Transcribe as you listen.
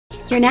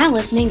You're now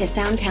listening to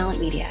Sound Talent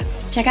Media.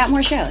 Check out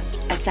more shows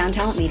at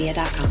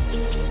soundtalentmedia.com.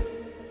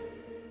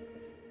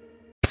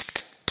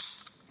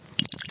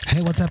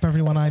 Hey, what's up,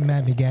 everyone? I'm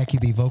Matt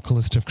Migaki, the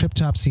vocalist of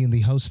Cryptopsy and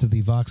the host of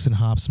the Vox and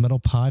Hops Metal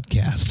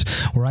Podcast,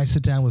 where I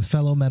sit down with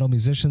fellow metal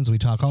musicians. We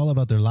talk all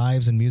about their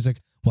lives and music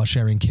while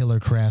sharing killer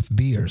craft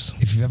beers.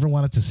 If you've ever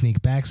wanted to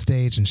sneak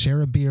backstage and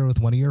share a beer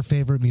with one of your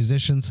favorite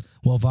musicians,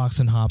 well, Vox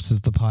and Hops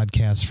is the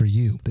podcast for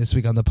you. This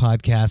week on the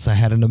podcast, I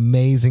had an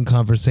amazing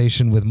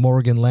conversation with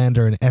Morgan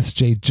Lander and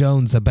S.J.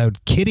 Jones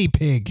about Kitty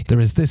Pig.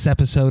 There is this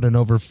episode and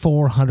over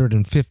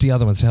 450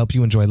 other ones to help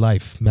you enjoy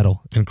life,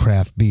 metal, and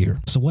craft beer.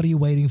 So what are you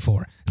waiting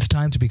for? It's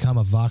time to become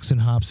a Vox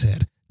and Hops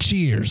head.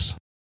 Cheers!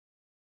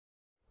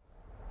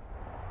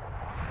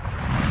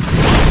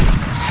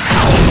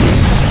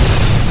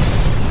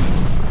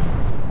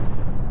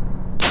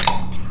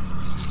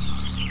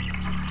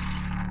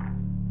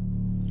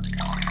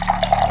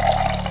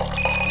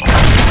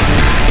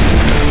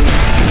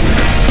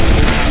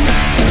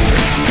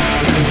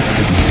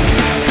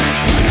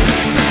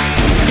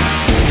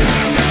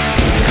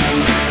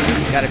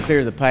 Gotta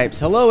clear the pipes.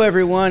 Hello,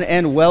 everyone,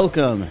 and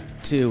welcome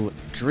to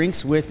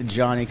Drinks with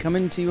Johnny,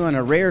 coming to you on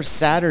a rare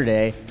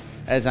Saturday,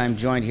 as I'm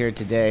joined here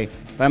today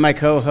by my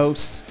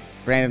co-hosts,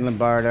 Brandon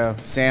Lombardo,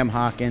 Sam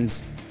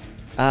Hawkins.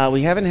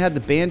 We haven't had the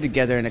band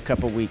together in a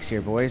couple weeks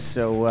here, boys,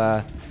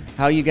 so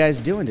how you guys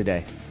doing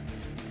today?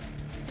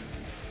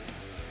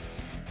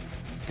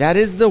 That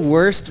is the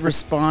worst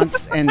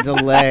response and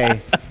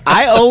delay.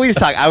 I always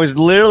talk. I was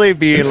literally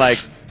being like,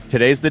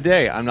 today's the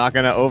day. I'm not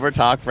going to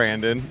overtalk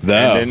Brandon.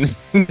 No.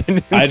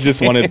 I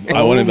just wanted the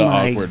awkward pause.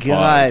 Oh, my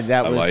God.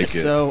 That was like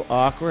so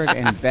awkward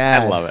and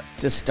bad. I love it.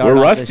 To start We're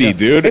off rusty, the show.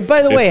 dude. Hey,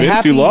 by the way,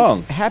 it's been too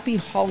long. Happy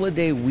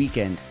holiday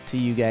weekend to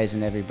you guys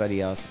and everybody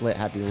else.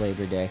 Happy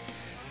Labor Day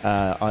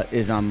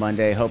is on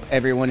Monday. Hope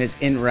everyone is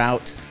en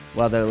route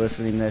while they're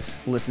listening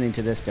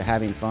to this to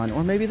having fun.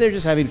 Or maybe they're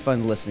just having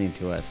fun listening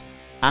to us.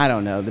 I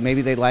don't know.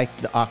 Maybe they like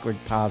the awkward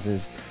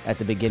pauses at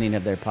the beginning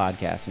of their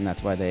podcast, and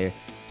that's why they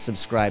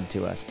subscribe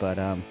to us. But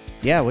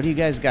yeah, what do you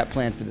guys got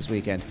planned for this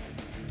weekend?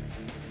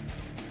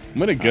 I'm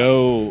gonna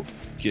go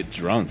get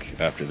drunk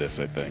after this.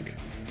 I think.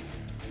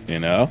 You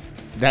know.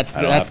 That's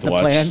the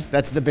plan.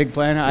 That's the big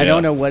plan. Yeah. I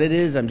don't know what it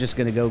is. I'm just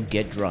gonna go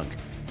get drunk.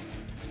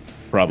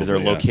 Probably. Is there a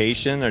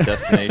location or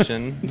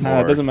destination?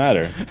 No, it doesn't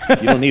matter.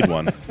 You don't need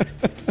one.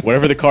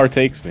 Wherever the car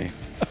takes me.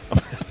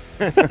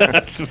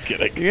 Just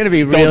kidding. You're gonna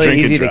be really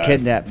easy to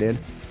kidnap, dude.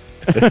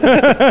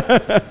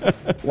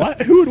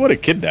 What? Who would want to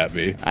kidnap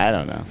me? I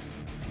don't know.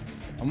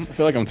 I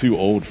feel like I'm too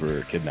old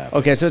for kidnapping.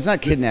 Okay, so it's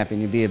not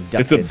kidnapping. You'd be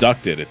abducted. It's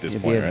abducted at this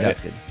point, right?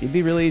 You'd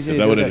be really easy. Is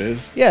that what it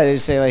is? Yeah, they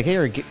just say like,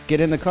 "Here,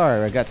 get in the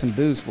car. I got some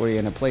booze for you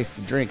and a place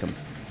to drink them."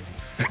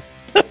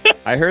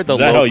 I heard the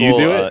local how you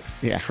do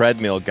it?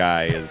 Treadmill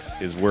guy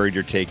is worried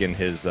you're taking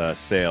his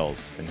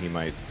sales, and he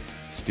might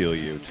steal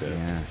you too.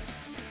 Yeah.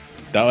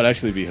 That would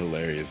actually be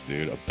hilarious,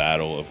 dude. A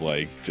battle of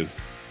like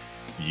just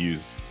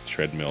used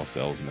treadmill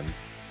salesmen.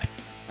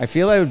 I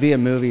feel like it would be a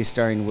movie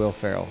starring Will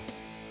Ferrell.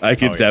 I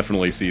could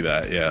definitely see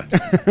that, yeah.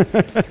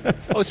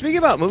 Speaking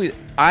about movies,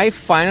 I've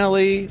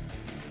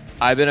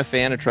been a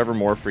fan of Trevor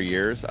Moore for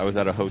years. I was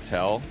at a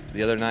hotel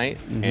the other night,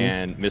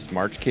 and Miss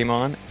March came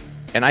on,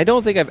 and I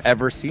don't think I've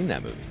ever seen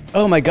that movie.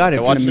 Oh my God,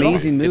 it's an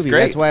amazing movie.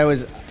 It's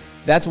great.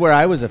 That's where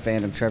I was a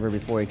fan of Trevor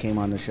before he came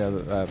on the show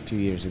a few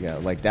years ago.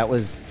 Like that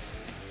was.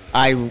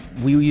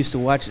 We used to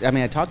watch. I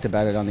mean, I talked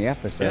about it on the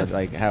episode,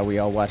 like how we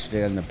all watched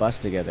it on the bus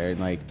together, and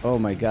like, oh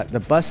my God, the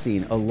bus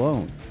scene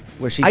alone,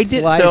 where she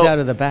flies out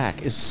of the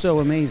back, is so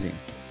amazing.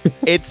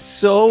 It's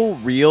so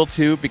real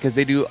too, because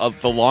they do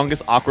the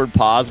longest awkward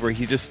pause where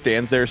he just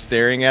stands there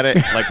staring at it,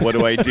 like, what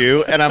do I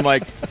do? And I'm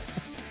like,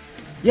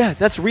 yeah,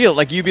 that's real.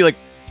 Like you'd be like,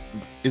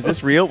 is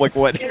this real? Like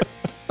what?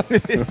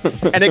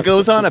 And it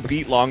goes on a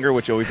beat longer,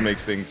 which always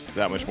makes things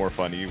that much more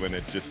funny when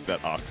it just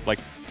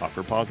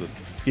awkward pauses.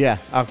 Yeah,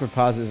 awkward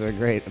pauses are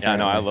great. Apparently. Yeah,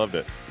 no, I loved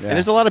it. Yeah. And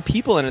there's a lot of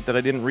people in it that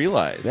I didn't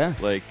realize. Yeah.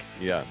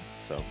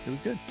 So it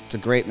was good. It's a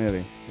great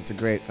movie. It's a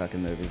great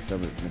fucking movie. So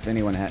if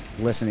anyone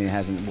listening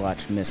hasn't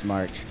watched Miss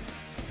March,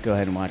 go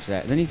ahead and watch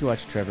that. Then you can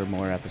watch the Trevor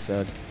Moore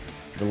episode.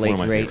 The late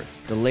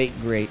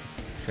great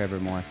Trevor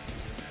Moore.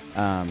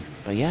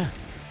 But yeah.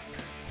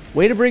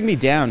 Way to bring me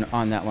down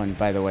on that one,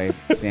 by the way,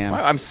 Sam.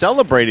 I'm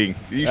celebrating.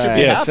 You should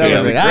be happy.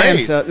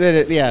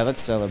 Celebrate. Yeah,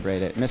 let's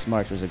celebrate it. Miss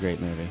March was a great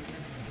movie.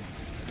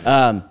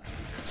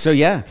 So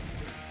yeah,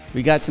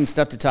 we got some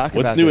stuff to talk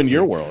about. What's new in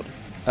your world?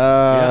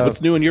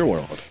 What's new in your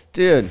world?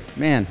 Dude,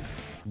 man.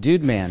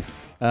 Just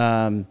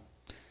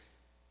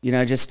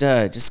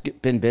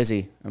been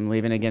busy. I'm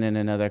leaving again in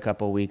another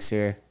couple weeks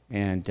here,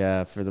 and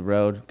for the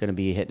road, going to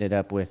be hitting it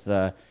up with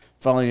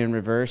Falling in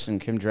Reverse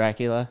and Kim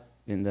Dracula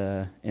in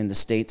the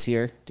States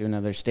here, doing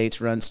another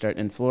States run starting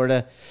in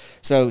Florida.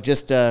 So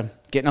just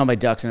getting all my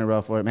ducks in a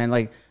row for it, man.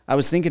 Like I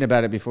was thinking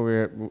about it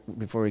before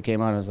we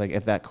came on. I was like,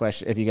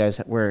 if you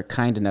guys were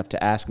kind enough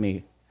to ask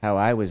me how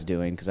I was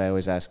doing, because I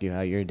always ask you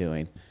how you're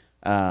doing,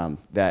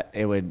 that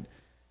it would.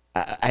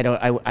 I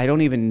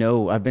don't even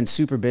know. I've been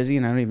super busy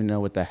and I don't even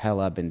know what the hell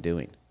I've been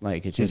doing.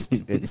 Like it's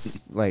just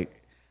it's like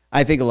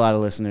I think a lot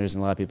of listeners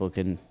and a lot of people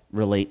can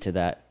relate to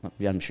that.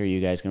 I'm sure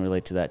you guys can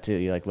relate to that too.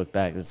 You like look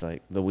back, it's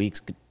like the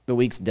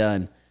week's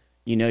done.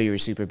 You know you were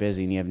super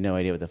busy and you have no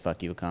idea what the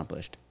fuck you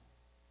accomplished.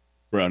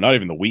 Bro, not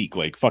even the week.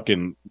 Like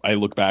fucking, I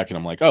look back and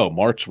I'm like, oh,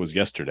 March was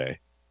yesterday,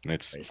 and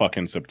it's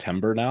fucking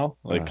September now.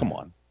 Like, come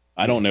on.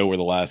 I don't know where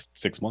the last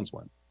 6 months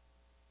went.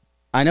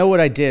 I know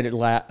what I did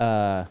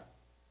last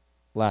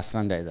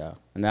Sunday though,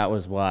 and that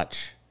was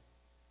watch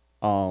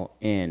All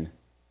In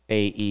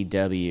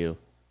AEW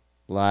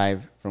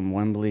live from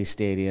Wembley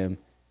Stadium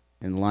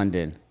in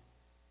London.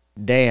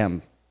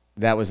 Damn,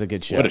 that was a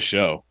good show. What a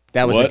show!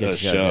 That was a good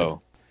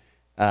show.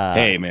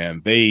 Hey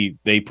man,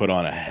 they put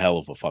on a hell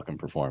of a fucking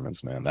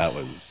performance, man. That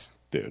was,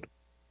 dude,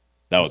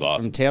 that was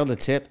awesome. From tail to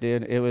tip,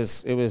 dude. It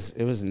was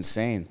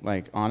insane.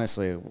 Like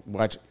honestly,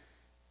 watch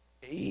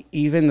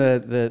even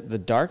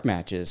the dark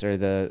matches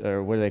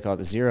or what do they call it?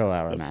 The 0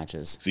 hour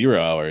matches. 0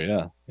 hour,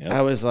 yeah.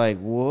 I was like,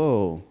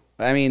 whoa.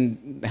 I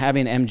mean,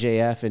 having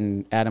MJF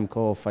and Adam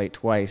Cole fight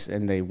twice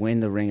and they win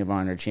the Ring of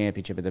Honor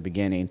championship at the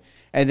beginning,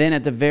 and then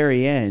at the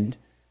very end,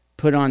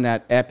 put on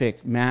that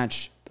epic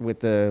match with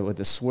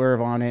the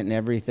swerve on it and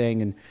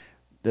everything, and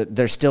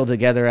they're still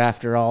together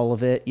after all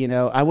of it. You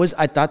know,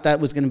 I thought that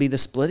was going to be the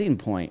splitting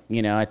point.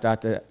 You know, I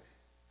thought that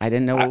I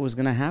didn't know what was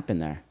going to happen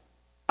there.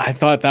 I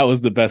thought that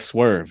was the best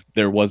swerve.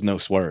 There was no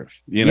swerve.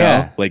 You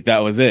know, like that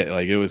was it.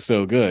 Like it was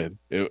so good.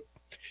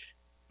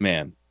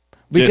 Man.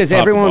 Because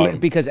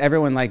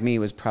everyone like me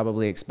was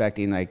probably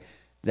expecting like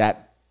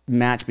that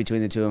match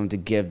between the two of them to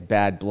give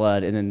bad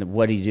blood, and then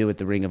what do you do with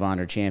the Ring of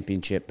Honor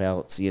championship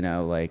belts? You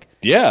know, like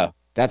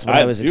that's what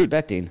I was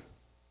expecting.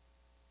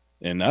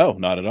 And no,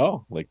 not at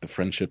all. Like the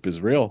friendship is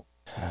real.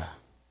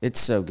 It's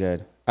so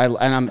good.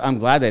 I'm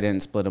glad they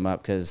didn't split them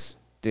up because,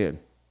 dude,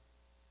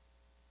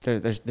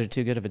 they're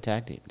too good of a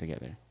tag team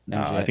together.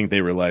 No, I think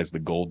they realize the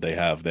gold they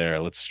have there.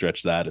 Let's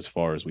stretch that as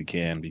far as we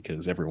can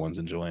because everyone's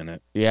enjoying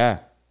it. Yeah.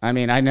 I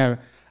mean, I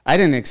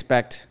didn't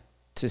expect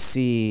to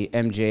see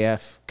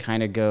MJF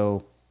kind of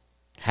go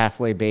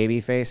halfway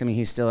babyface. I mean,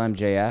 he's still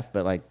MJF,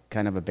 but like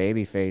kind of a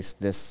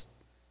babyface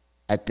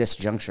at this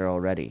juncture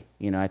already.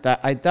 You know, I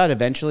thought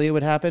eventually it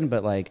would happen,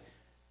 but like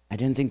I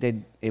didn't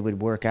think it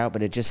would work out.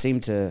 But it just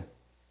seemed to.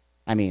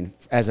 I mean,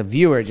 as a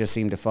viewer, it just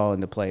seemed to fall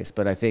into place.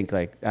 But I think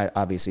like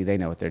obviously they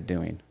know what they're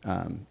doing.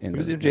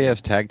 Who's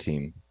MJF's tag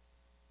team?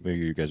 What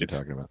you guys are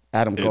talking about?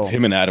 Adam Cole. It's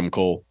him and Adam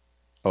Cole.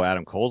 Oh,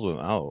 Adam Cole's one.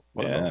 Oh,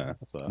 yeah.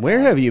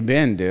 Where have you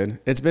been, dude?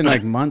 It's been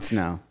like months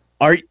now.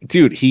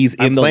 Dude, he's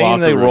in the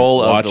locker room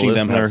watching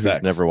them have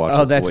sex. Never watched.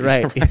 Oh, that's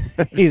right.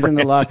 He's in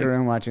the locker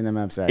room watching them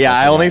have sex. Yeah,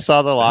 I only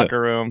saw the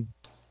locker room.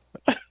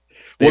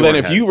 Well, then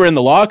if you were in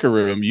the locker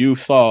room, you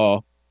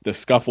saw the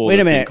scuffle. Wait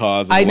a minute.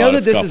 I know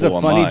that this is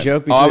a funny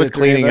joke between I was the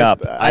three cleaning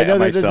of us. up. I know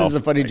that this is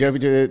a funny joke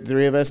between the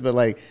three of us, but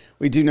like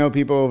we do know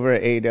people over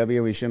at AEW,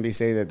 and we shouldn't be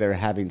saying that they're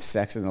having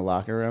sex in the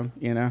locker room.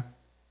 You know.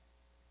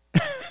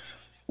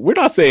 We're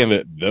not saying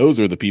that those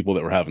are the people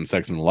that were having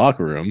sex in the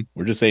locker room.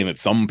 We're just saying that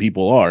some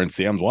people are, and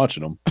Sam's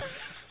watching them.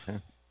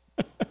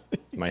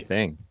 My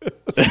thing.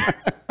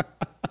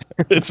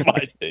 It's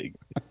my thing.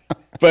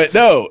 But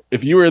no,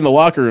 if you were in the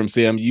locker room,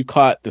 Sam, you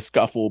caught the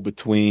scuffle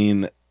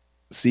between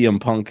CM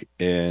Punk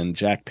and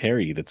Jack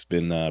Perry that's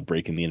been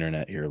breaking the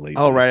internet here lately.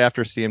 Oh, right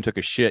after CM took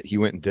a shit, he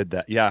went and did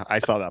that. Yeah, I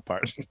saw that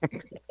part.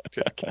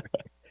 Just kidding.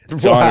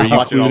 John, are you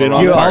watching all the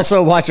wrong You parts?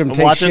 also watch him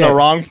take watching shit. the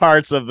wrong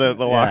parts of the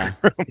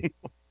locker room.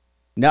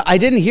 No, I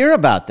didn't hear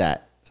about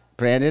that,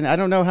 Brandon. I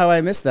don't know how I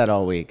missed that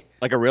all week.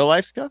 Like a real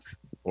life stuff?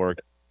 Or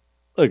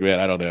look, man,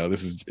 I don't know.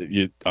 This is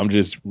I'm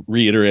just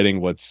reiterating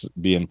what's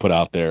being put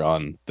out there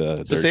on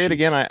the. So say it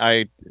again.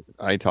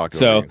 I talked.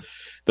 So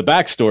the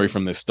backstory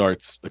from this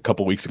starts a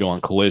couple weeks ago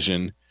on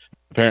Collision.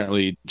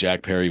 Apparently,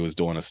 Jack Perry was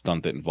doing a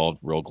stunt that involved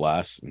real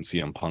glass, and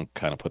CM Punk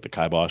kind of put the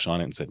kibosh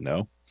on it and said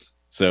no.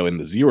 So in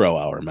the 0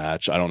 hour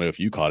match, I don't know if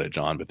you caught it,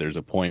 John, but there's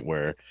a point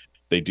where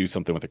they do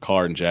something with a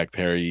car, and Jack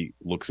Perry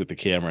looks at the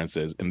camera and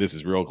says, "And this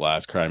is real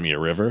glass, cry me a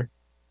river."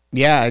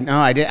 Yeah, no,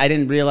 I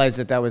didn't realize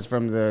that was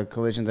from the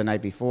Collision the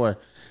night before.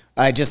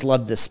 I just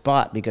loved the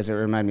spot because it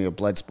reminded me of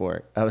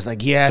Bloodsport. I was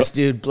like, yes,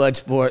 dude,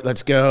 Bloodsport,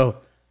 let's go.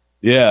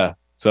 Yeah.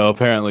 So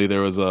apparently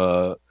there was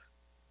a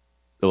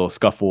little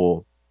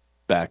scuffle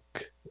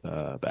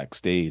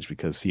backstage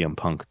because CM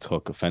Punk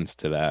took offense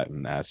to that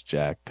and asked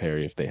Jack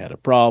Perry if they had a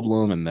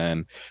problem, and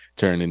then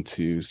turned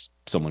into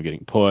someone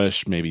getting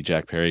pushed. Maybe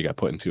Jack Perry got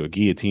put into a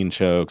guillotine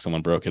choke.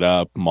 Someone broke it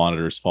up.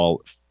 Monitors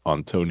fall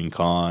on Tony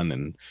Khan,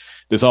 and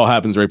this all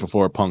happens right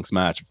before Punk's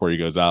match, before he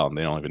goes out, and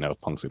they don't even know if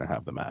Punk's going to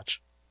have the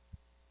match.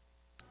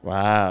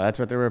 Wow, that's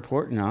what they're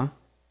reporting, huh?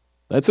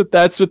 That's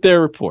what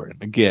they're reporting.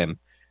 Again,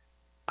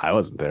 I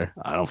wasn't there.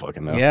 I don't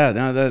fucking know. Yeah,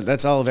 no,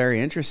 that's all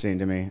very interesting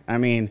to me. I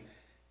mean,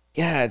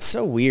 yeah, it's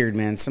so weird,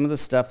 man. Some of the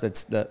stuff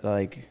that's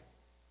like,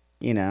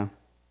 you know,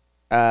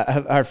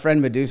 our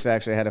friend Medusa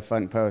actually had a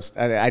fun post.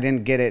 I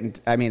didn't get it.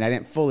 I mean, I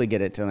didn't fully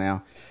get it till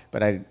now,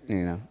 but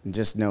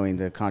just knowing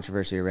the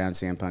controversy around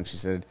CM Punk, she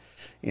said,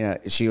 you know,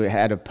 she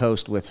had a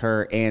post with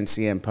her and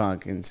CM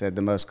Punk and said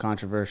the most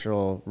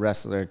controversial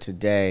wrestler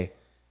today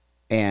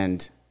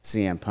and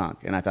CM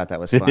Punk. And I thought that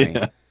was funny.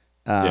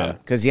 Yeah.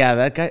 Because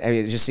that guy. I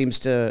mean, it just seems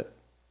to,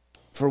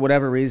 for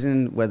whatever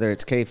reason, whether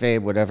it's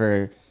kayfabe,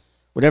 whatever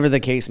the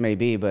case may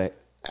be, but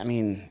I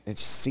mean, it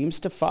just seems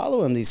to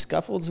follow him. These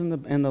scuffles in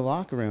the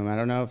locker room. I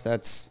don't know if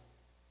that's.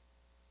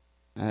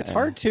 It's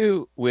hard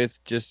too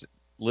with just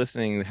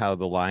listening how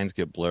the lines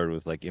get blurred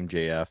with like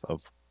MJF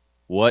of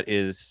what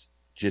is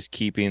just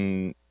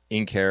keeping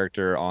in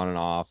character on and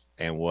off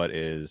and what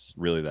is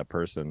really that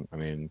person. I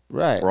mean,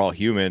 right. We're all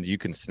human. You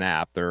can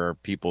snap. There are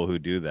people who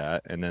do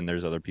that. And then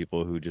there's other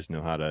people who just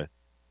know how to,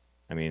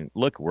 I mean,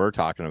 look, we're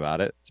talking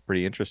about it. It's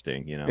pretty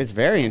interesting, you know. It's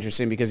very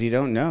interesting because you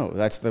don't know.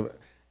 That's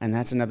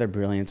another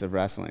brilliance of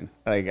wrestling.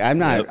 Like I'm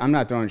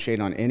not throwing shade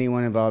on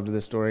anyone involved in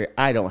the story.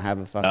 I don't have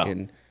a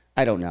fucking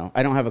I don't know.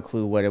 I don't have a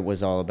clue what it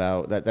was all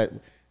about. That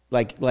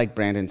like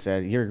Brandon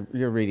said,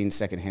 you're reading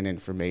secondhand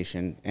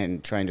information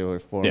and trying to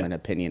form an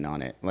opinion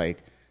on it.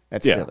 Like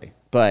that's silly.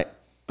 But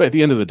at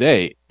the end of the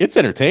day, it's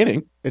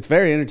entertaining. It's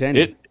very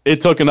entertaining.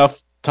 It took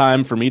enough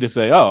time for me to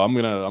say, "Oh, I'm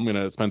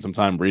gonna spend some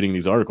time reading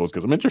these articles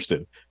because I'm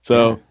interested."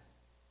 So,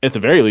 at the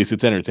very least,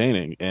 it's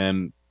entertaining,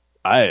 and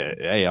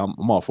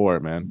I'm all for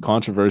it, man.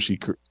 Controversy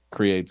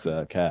creates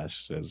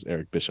cash, as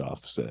Eric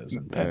Bischoff says.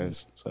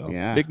 So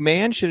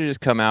McMahon should have just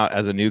come out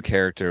as a new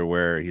character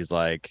where he's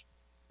like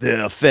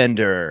the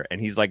offender, and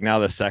he's like now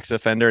the sex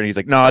offender, and he's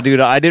like, "No, dude,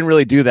 I didn't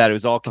really do that. It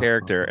was all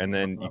character." And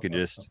then you could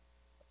just.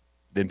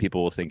 Then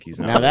people will think he's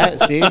not.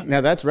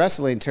 Now that's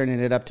wrestling turning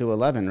it up to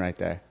 11 right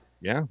there.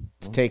 Yeah,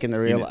 it's taking the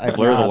real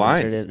blur the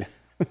lines.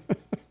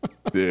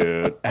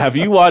 Dude, have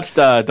you watched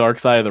Dark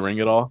Side of the Ring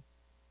at all?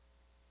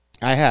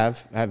 I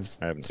have. I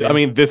haven't seen. I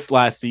mean, this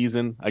last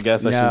season, I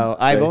guess. No,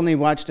 I've only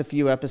watched a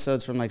few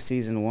episodes from like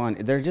season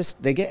 1.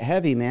 They get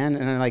heavy, man,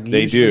 and like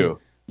they do.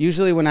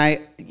 Usually, when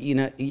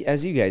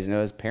as you guys know,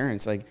 as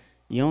parents, like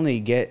you only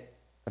get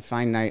a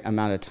finite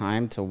amount of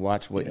time to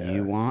watch what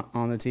you want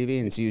on the TV,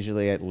 and it's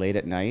usually late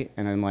at night.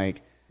 And I'm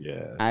like,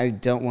 I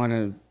don't want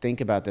to think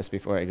about this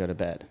before I go to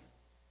bed.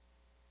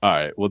 All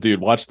right, well,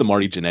 dude, watch the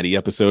Marty Jannetty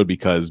episode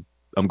because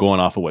I'm going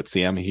off of what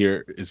Sam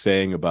here is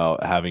saying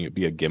about having it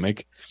be a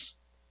gimmick.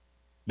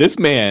 This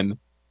man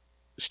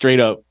straight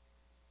up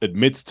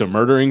admits to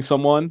murdering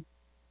someone,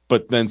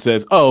 but then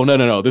says, "Oh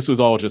no, this was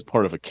all just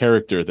part of a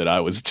character that I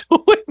was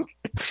doing."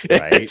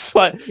 Right?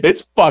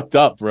 It's fucked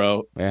up,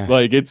 bro. Yeah.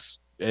 Like it's.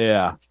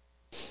 Yeah,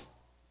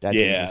 that's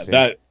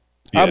interesting.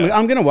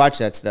 I'm gonna watch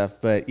that stuff,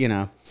 but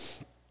I'm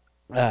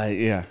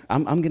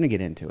gonna get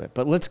into it.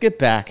 But let's get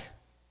back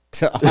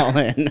to All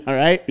In. All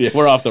right,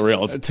 we're off the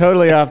rails.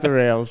 Totally off the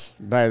rails,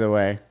 by the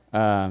way.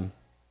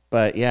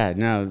 But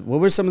what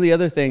were some of the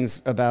other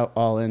things about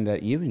All In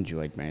that you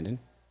enjoyed, Brandon?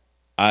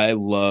 I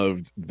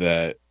loved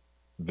that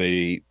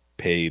they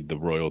paid the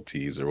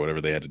royalties or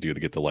whatever they had to do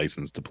to get the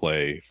license to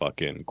play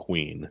fucking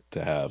Queen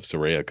to have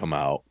Saraya come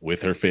out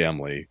with her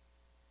family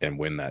and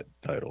win that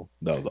title.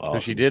 That was awesome.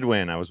 She did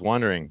win. I was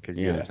wondering because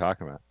you guys are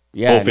talking about.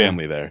 Yeah, whole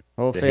family there.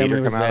 Whole family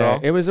was there.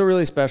 It was a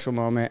really special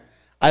moment.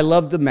 I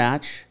loved the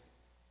match.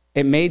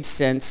 It made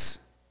sense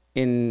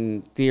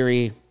in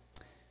theory,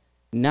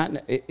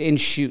 not in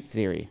shoot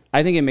theory.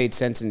 I think it made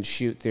sense in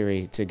shoot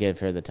theory to give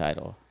her the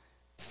title.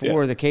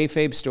 For the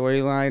kayfabe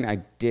storyline, I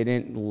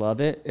didn't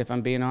love it. If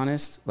I'm being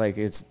honest, like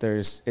it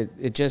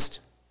just,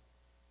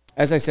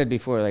 as I said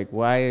before, like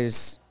why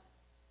is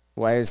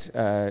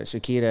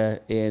Shakira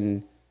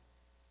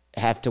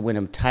have to win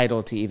a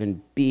title to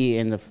even be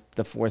in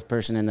the fourth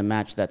person in the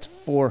match that's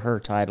for her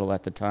title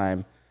at the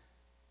time.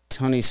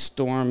 Toni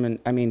Storm, and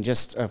I mean,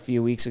 just a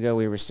few weeks ago,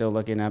 we were still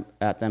looking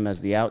at them as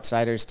the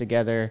outsiders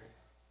together,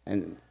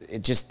 and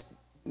it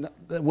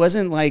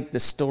wasn't like the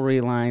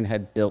storyline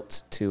had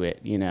built to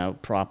it,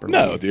 properly.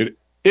 No, dude.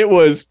 It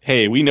was,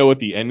 hey, we know what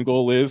the end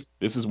goal is.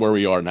 This is where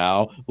we are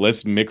now.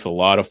 Let's mix a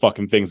lot of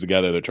fucking things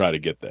together to try to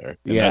get there.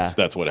 And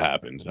that's what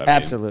happened.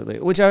 Absolutely.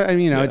 Which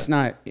it's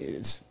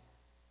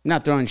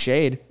not throwing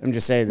shade. I'm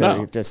just saying that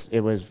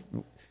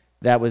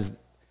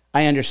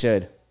I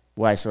understood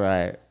why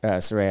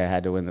Saraya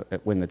had to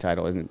win the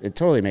title, and it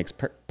totally makes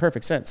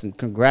perfect sense. And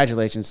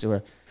congratulations to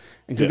her,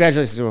 and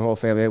congratulations to her whole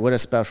family. What a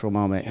special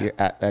moment,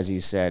 as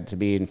you said, to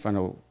be in front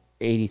of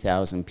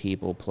 80,000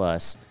 people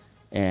plus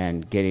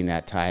and getting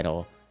that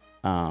title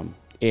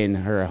in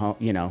her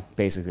home,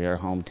 basically her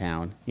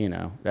hometown.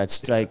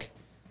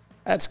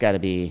 That's got to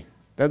be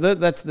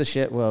that's the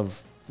shit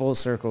of full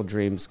circle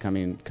dreams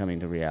coming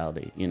to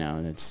reality,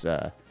 and it's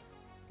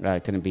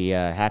couldn't be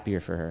happier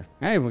for her.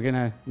 Hey,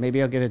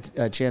 maybe I'll get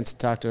a chance to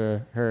talk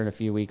to her in a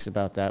few weeks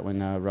about that when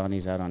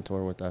Ronnie's out on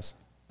tour with us.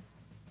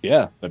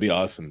 Yeah, that'd be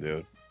awesome,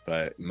 dude.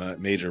 But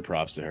major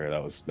props to her.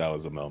 That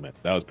was a moment.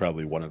 That was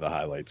probably one of the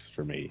highlights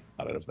for me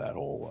out of that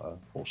whole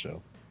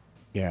show.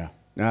 Yeah,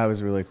 no, it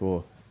was really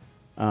cool.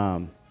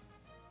 Back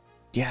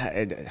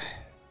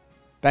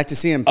to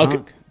CM Punk.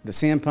 Okay. The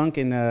CM Punk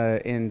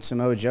in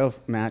Samoa Joe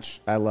match,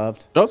 I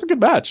loved. That was a good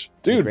match,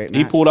 dude.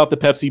 He pulled out the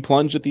Pepsi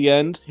plunge at the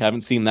end.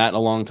 Haven't seen that in a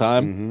long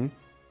time.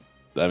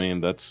 Mm-hmm. I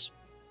mean,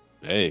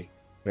 it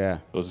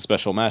was a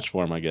special match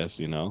for him, I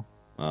guess.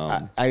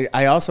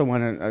 I also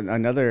want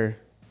another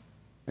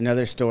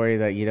story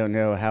that you don't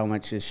know how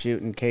much is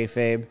shooting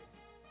kayfabe.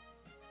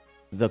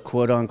 the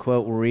quote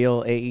unquote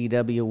real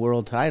AEW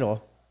world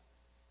title.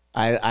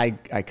 I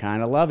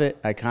kind of love it.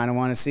 I kind of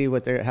want to see how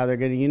they're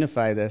going to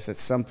unify this. At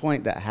some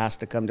point, that has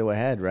to come to a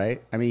head,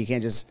 right? I mean, you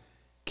can't just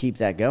keep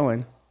that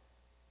going.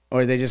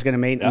 Or are they just going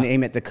to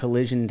name it the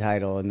Collision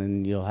title, and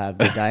then you'll have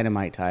the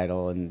Dynamite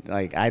title, and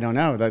like I don't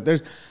know.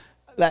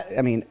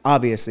 I mean,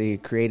 obviously,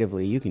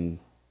 creatively, you can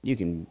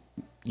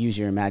use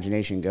your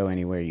imagination, go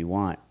anywhere you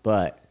want.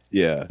 But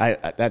yeah,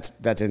 that's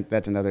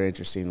another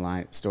interesting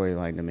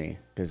storyline to me,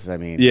 because I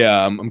mean,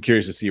 yeah, I'm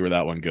curious to see where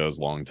that one goes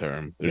long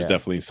term. There's Yeah.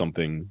 definitely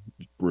something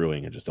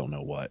brewing. I just don't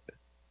know what.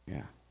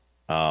 yeah,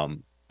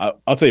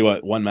 I'll tell you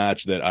what. One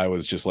match that I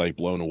was just like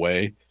blown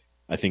away.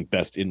 I think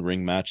best in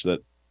ring match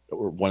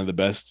or one of the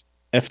best.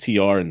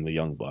 FTR and the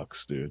Young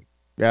Bucks, dude.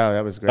 yeah,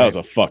 that was great. That was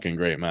a fucking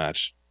great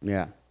match.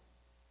 Yeah.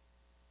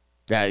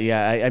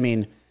 I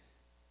mean,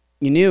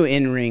 you knew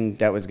in ring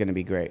that was going to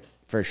be great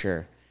for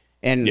sure.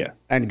 And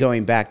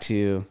going back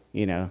to,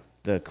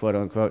 the quote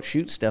unquote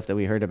shoot stuff that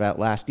we heard about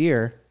last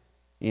year,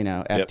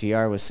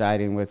 FTR was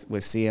siding with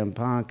CM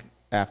Punk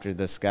after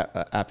the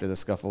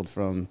scuffle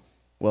from,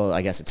 well,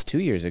 I guess it's 2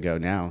 years ago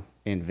now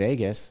in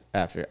Vegas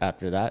after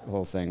that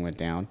whole thing went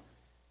down.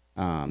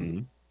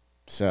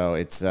 So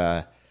it's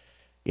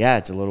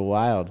it's a little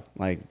wild,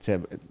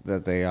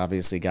 that they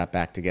obviously got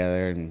back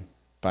together and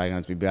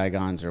bygones be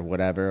bygones or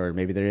whatever, or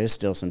maybe there is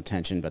still some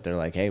tension, but they're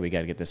like, hey, we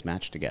got to get this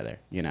match together,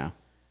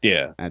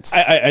 Yeah,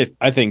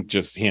 I think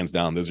just hands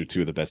down, those are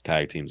two of the best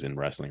tag teams in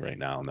wrestling right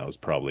now, and that was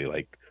probably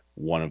like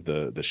one of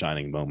the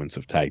shining moments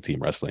of tag team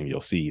wrestling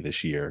you'll see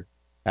this year.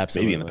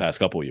 Absolutely, maybe in the past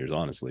couple of years,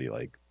 honestly.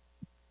 Like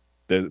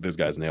those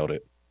guys nailed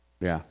it.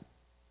 Yeah,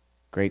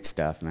 great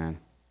stuff, man.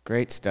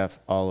 Great stuff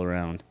all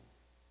around.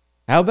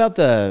 How about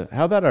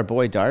our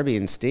boy Darby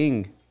and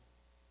Sting?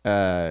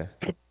 Bro,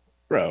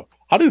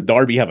 how does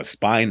Darby have a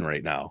spine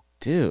right now?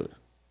 Dude.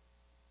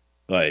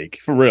 Like,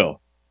 for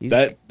real.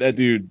 That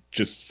dude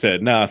just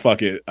said, nah,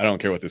 fuck it. I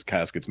don't care what this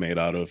casket's made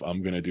out of.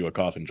 I'm going to do a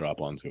coffin drop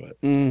onto it.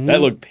 Mm-hmm.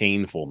 That looked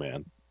painful,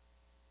 man.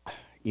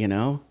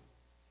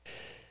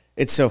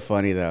 It's so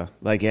funny, though.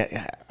 Like,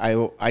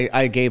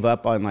 I gave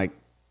up on, like,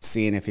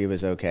 seeing if he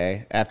was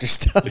okay after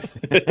stuff.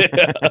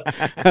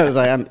 I was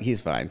like,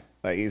 he's fine.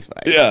 Like, he's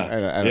fine. Yeah.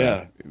 I don't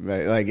know.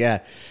 But, like,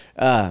 yeah.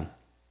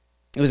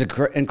 It was an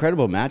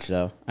incredible match,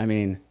 though. I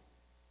mean.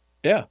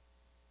 Yeah.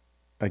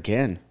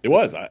 Again. It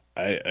was.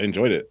 I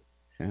enjoyed it.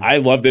 Yeah. I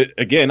loved it.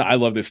 Again, I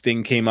love that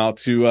Sting came out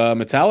to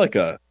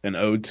Metallica, an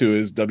ode to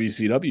his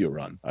WCW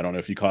run. I don't know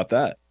if you caught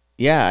that.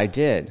 Yeah, I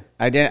did.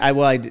 I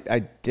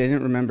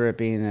didn't remember it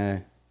being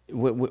a.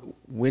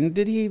 When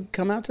did he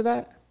come out to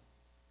that?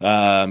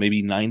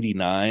 Maybe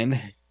 99.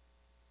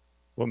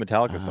 What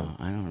Metallica song?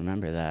 I don't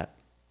remember that.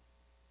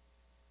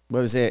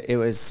 What was it? It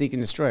was Seek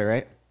and Destroy,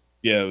 right?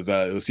 Yeah,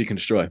 it was Seek and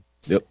Destroy.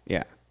 Yep.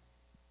 Yeah.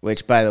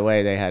 Which, by the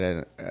way, they had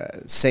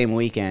a same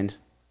weekend.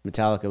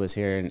 Metallica was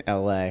here in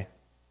L.A.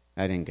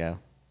 I didn't go.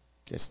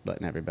 Just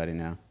letting everybody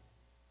know.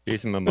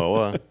 Jason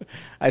Momoa.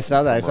 I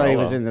saw that. I saw he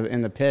was in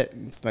the pit.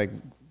 It's like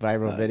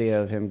viral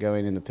video of him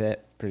going in the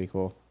pit. Pretty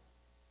cool.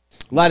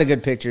 A lot of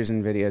good pictures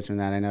and videos from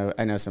that.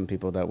 I know some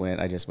people that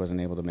went. I just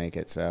wasn't able to make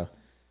it. So,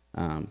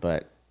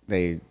 but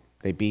they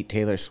beat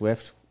Taylor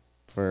Swift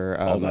for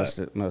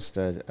most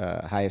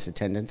highest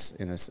attendance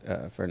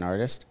for an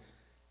artist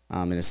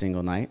in a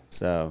single night.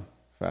 So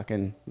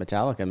fucking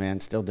Metallica, man,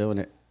 still doing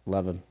it.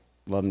 Love them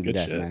to Good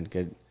death, shit. man.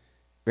 Good,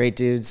 great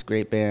dudes,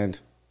 great band,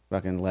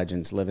 fucking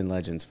legends, living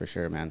legends for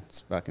sure, man.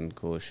 It's fucking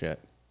cool as shit.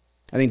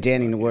 I think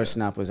Danny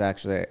Nwarsnop was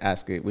actually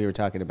asking. We were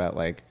talking about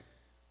like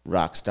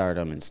rock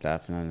stardom and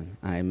stuff, and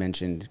I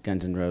mentioned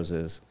Guns N'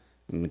 Roses.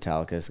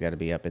 Metallica's got to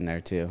be up in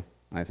there too.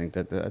 I think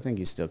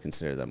you still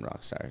consider them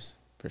rock stars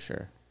for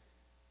sure.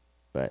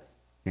 But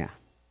yeah,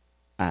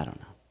 I don't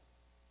know.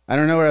 I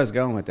don't know where I was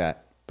going with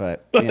that,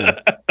 but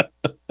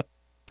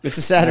it's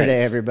a Saturday,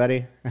 Nice.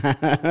 Everybody.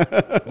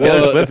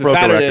 Taylor Swift it's a broke a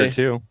Saturday. record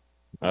too.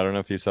 I don't know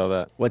if you saw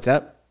that. What's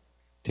up?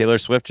 Taylor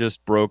Swift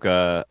just broke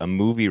a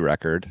movie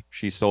record.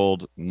 She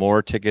sold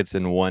more tickets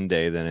in one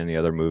day than any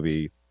other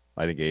movie.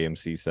 I think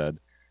AMC said.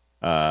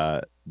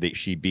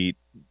 She beat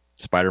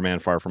Spider-Man: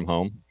 Far From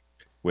Home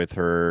with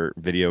her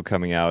video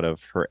coming out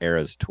of her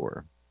Eras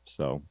tour.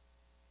 So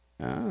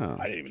Oh,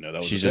 I didn't even know that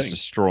was she's a just thing.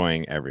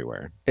 destroying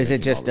everywhere. is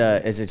it just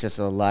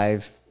a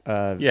live?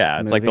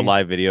 Yeah, it's like the movie?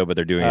 live video, but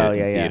they're doing it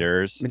in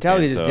theaters. Metallica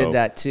And just did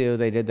that too.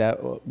 They did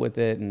that with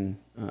it, and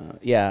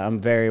I'm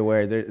very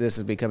aware. This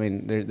is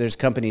becoming. There's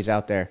companies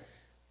out there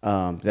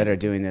that are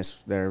doing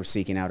this. They're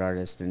seeking out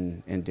artists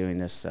and doing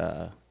this,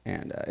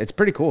 and it's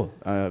pretty cool.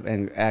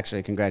 And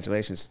actually,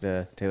 congratulations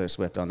to Taylor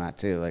Swift on that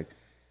too. Like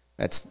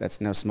that's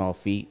no small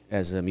feat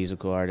as a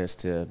musical artist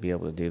to be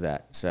able to do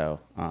that. So,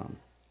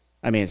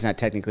 I mean, it's not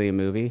technically a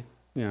movie,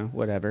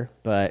 whatever,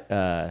 but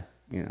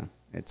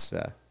it's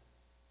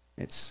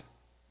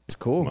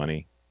cool.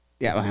 Money.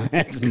 Yeah, well,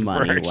 it's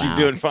money. Wow. She's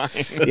doing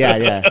fine.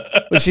 Yeah.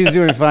 Well, she's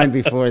doing fine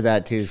before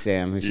that too,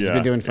 Sam. She's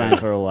been doing fine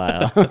for a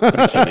while.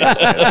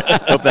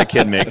 Hope that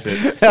kid makes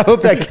it. I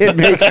hope that kid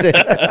makes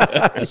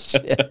it.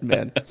 Shit,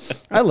 man.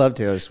 I love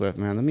Taylor Swift,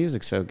 man. The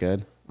music's so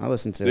good. I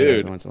listen to it Dude.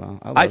 every once in a while.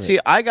 I I love see.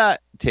 it. I got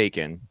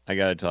taken. I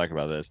got to talk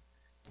about this.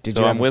 Did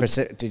so you I'm have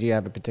with- did you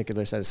have a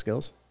particular set of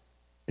skills?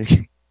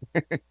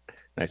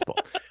 Nice pull.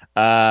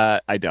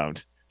 I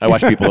don't. I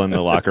watch people in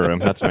the locker room.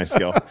 That's my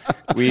skill.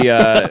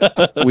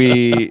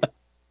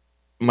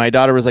 My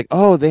daughter was like,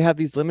 "Oh, they have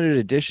these limited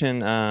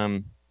edition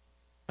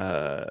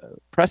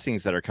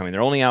pressings that are coming.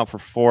 They're only out for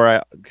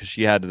 4 because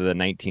she had the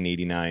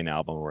 1989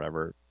 album or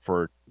whatever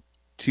for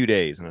 2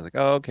 days." And I was like,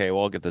 "Oh, okay.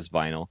 Well, I'll get this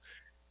vinyl."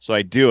 So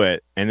I do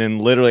it, and then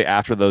literally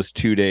after those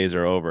 2 days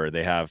are over,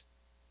 they have,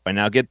 "I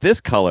now get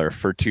this color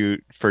for 2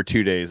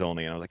 days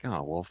only." And I was like,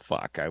 "Oh, well,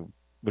 fuck. I would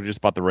have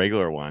just bought the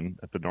regular one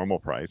at the normal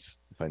price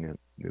if I knew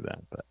that."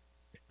 But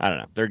I don't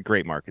know. They're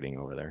great marketing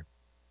over there.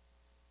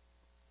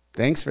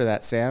 Thanks for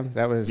that, Sam.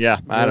 That was Yeah,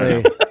 I don't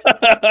really...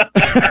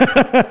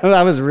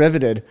 I was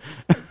riveted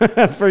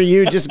for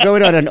you just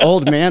going on an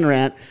old man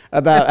rant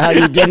about how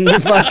you didn't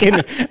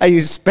how you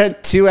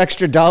spent $2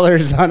 extra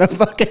on a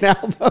fucking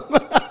album.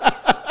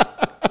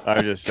 I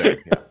was just saying,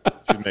 yeah,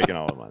 she's making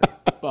all the money.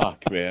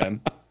 Fuck,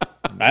 man.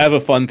 I have a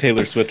fun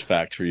Taylor Swift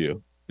fact for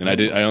you, and I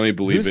only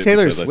believe Who's it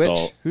Taylor because I saw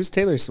Swift? Who's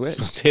Taylor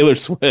Swift? Taylor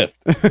Swift.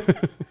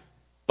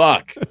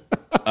 Fuck.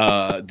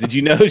 Did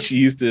you know she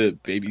used to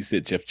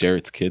babysit Jeff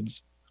Jarrett's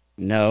kids?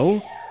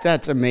 No,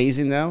 that's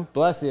amazing though.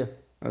 Bless you.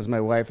 That was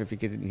my wife. If you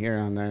couldn't hear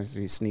on there,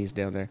 she sneezed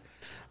down there.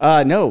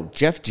 No,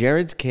 Jeff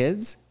Jarrett's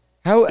kids.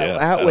 How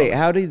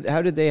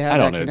did they have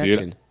that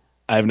connection? Dude.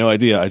 I have no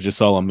idea. I just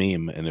saw a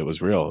meme and it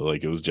was real.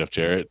 Like it was Jeff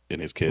Jarrett and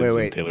his kids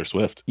and Taylor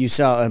Swift. You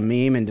saw a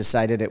meme and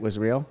decided it was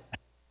real?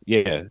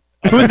 Yeah.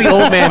 Who's the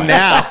old man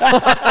now?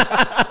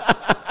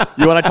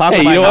 You want to talk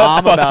to my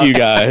mom about you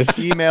guys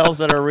emails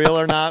that are real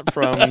or not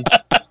from?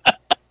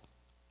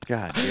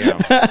 God damn.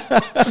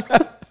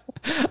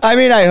 I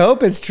mean, I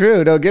hope it's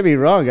true. Don't get me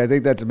wrong. I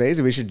think that's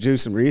amazing. We should do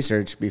some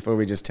research before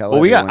we just tell.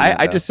 Well, everyone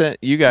I just sent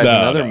you guys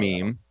another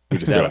meme.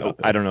 That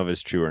I don't know if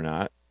it's true or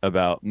not,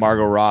 about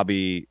Margot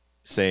Robbie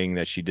saying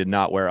that she did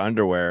not wear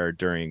underwear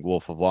during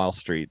Wolf of Wall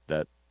Street.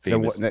 That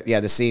famous,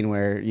 the scene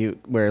where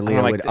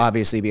Leah would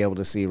obviously be able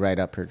to see right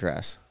up her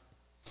dress.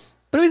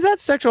 But is that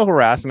sexual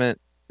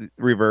harassment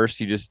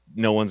reversed?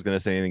 No one's going to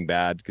say anything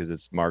bad because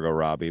it's Margot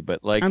Robbie.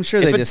 But like, I'm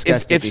sure they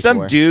discussed it if before.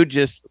 some dude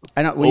just,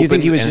 I don't. Do you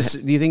think he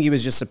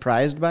was just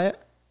surprised by it?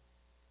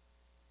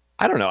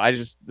 I don't know. I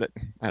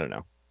don't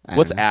know.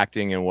 What's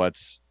acting and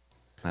what's,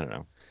 I don't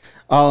know.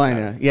 All I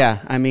know. Yeah.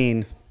 I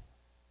mean,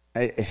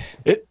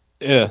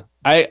 yeah.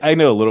 I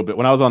know a little bit.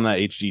 When I was on that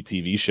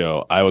HGTV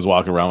show, I was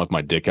walking around with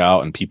my dick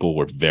out and people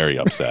were very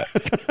upset.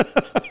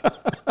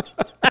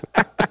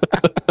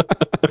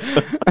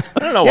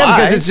 I don't know yeah, why.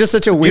 because it's just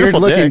such a weird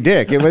looking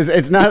dick.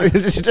 It's not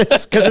because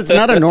it's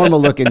not a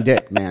normal looking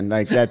dick, man.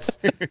 Like it's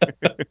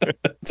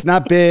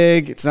not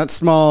big, it's not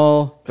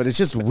small, but it's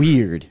just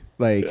weird.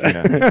 Like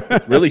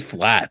really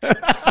flat.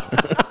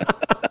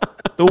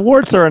 The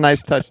warts are a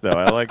nice touch, though.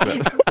 I like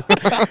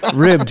that.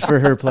 Ribbed for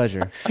her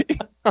pleasure.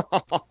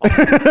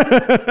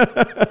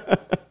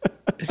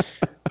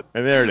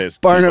 And there it is.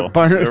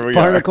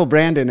 Barnacle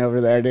Brandon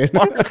over there, dude.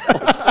 Barnacle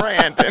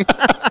Brandon.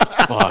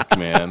 Fuck,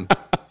 man.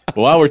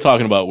 But while we're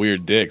talking about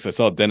weird dicks, I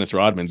saw Dennis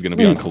Rodman's going to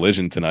be on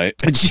Collision tonight.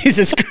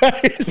 Jesus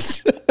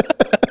Christ.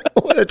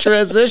 What a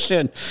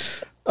transition.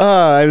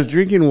 I was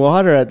drinking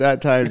water at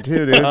that time,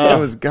 too, dude. That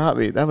was got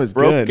me. That was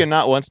broken good.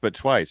 Not once, but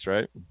twice,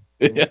 right?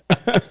 Yeah.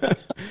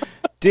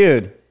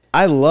 Dude,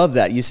 I love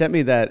that. You sent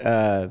me that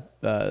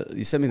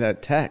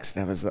text.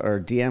 That was, or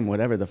DM,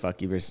 whatever the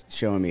fuck you were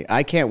showing me.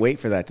 I can't wait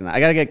for that tonight.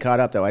 I got to get caught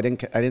up, though. I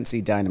didn't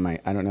see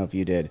Dynamite. I don't know if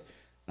you did.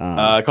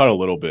 I caught a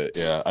little bit,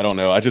 yeah. I don't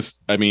know.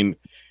 I mean,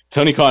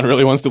 Tony Khan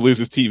really wants to lose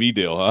his TV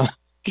deal, huh?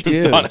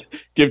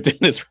 Give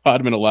Dennis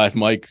Rodman a live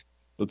mic.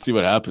 Let's see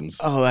what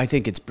happens. Oh, I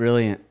think it's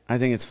brilliant. I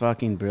think it's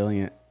fucking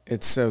brilliant.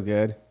 It's so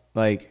good.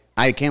 Like,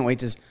 I can't wait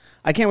to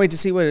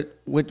see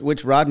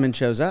which Rodman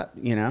shows up,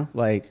 you know?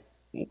 Like,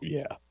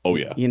 yeah. Oh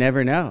yeah. You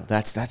never know.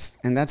 That's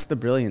the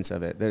brilliance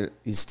of it.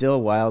 He's still a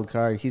wild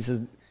card.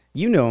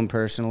 You know him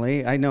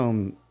personally. I know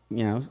him,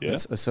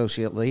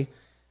 associately.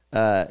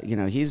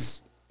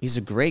 He's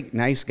a great,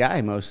 nice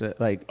guy most of it.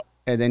 Like,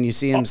 and then you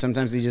see him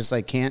sometimes he just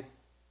can't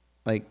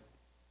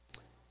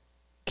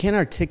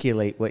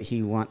articulate what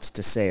he wants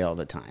to say all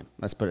the time.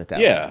 Let's put it that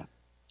way.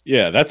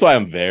 Yeah, that's why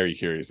I'm very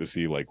curious to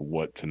see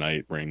what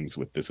tonight brings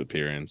with this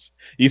appearance.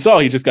 You saw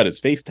he just got his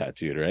face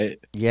tattooed, right?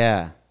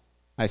 Yeah.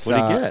 I saw.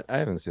 What did he get? I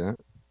haven't seen that.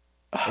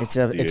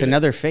 It's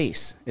another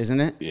face,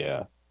 isn't it?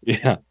 Yeah.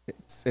 Yeah.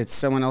 It's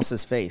someone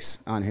else's face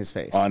on his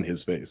face. On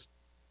his face.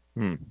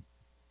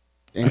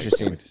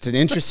 Interesting. It's an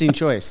interesting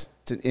choice.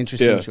 It's an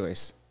interesting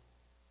choice.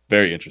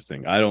 Very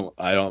interesting. I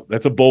don't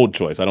that's a bold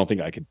choice. I don't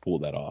think I could pull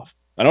that off.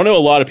 I don't know a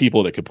lot of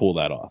people that could pull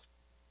that off.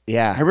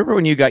 Yeah. I remember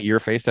when you got your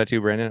face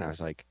tattoo, Brandon, I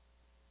was like,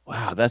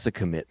 wow, that's a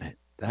commitment.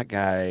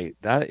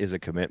 That is a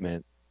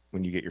commitment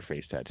when you get your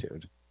face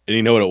tattooed. And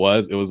you know what it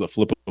was? It was a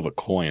flip of a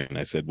coin. And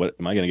I said, what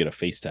am I going to get a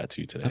face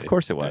tattoo today? Of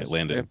course it was.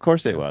 Landed. Of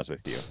course it was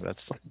with you.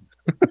 That's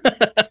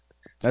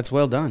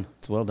well done.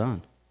 It's well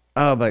done.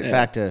 Oh, but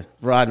back to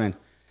Rodman.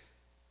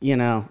 You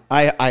know,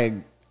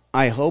 I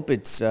hope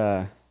it's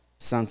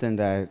something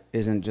that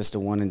isn't just a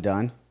one and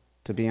done.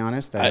 To be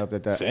honest, I hope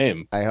that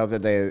same. I hope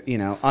that they,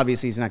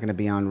 obviously he's not going to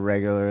be on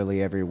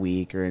regularly every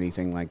week or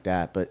anything like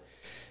that, but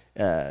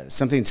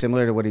something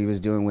similar to what he was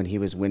doing when he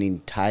was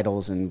winning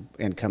titles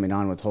and coming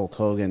on with Hulk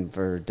Hogan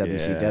for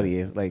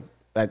WCW. Yeah. Like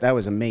that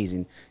was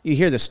amazing. You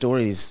hear the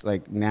stories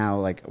like now,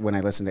 like when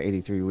I listen to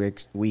 83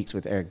 Weeks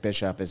with Eric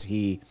Bischoff, as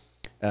he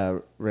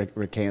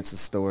recants the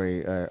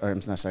story,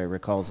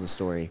 recalls the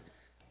story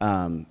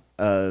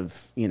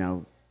of,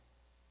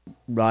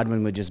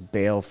 Rodman would just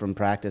bail from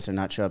practice or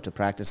not show up to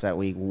practice that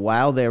week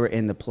while they were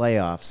in the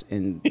playoffs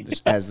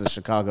as the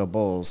Chicago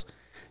Bulls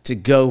to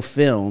go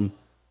film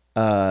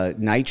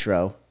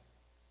Nitro,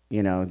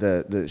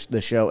 the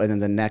show, and then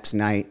the next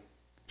night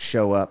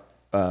show up,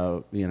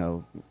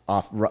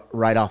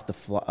 right off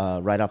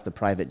the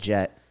private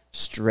jet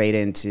straight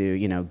into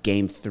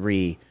Game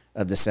 3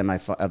 of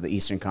the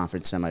Eastern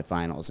Conference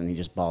semifinals, and he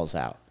just balls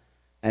out,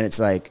 and it's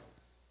like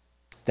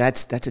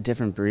that's a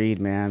different breed,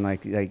 man.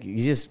 Like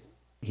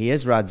he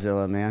is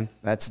Rodzilla, man.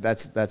 That's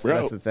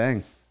the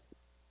thing.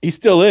 He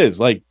still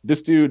is. Like,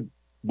 this dude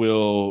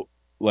will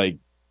like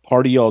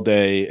party all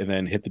day and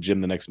then hit the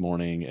gym the next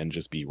morning and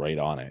just be right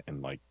on it.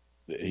 And like,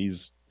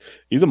 he's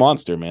a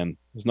monster, man.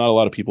 There's not a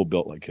lot of people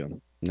built like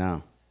him.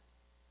 No,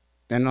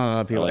 and not a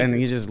lot of people. And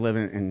he's just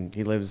living, and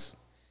he lives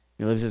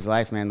his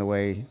life, man. The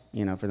way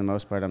for the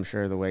most part, I'm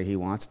sure the way he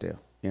wants to.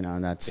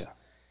 And that's. Yeah.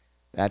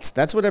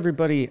 That's what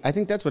everybody. I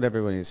think that's what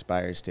everybody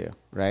aspires to,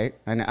 right?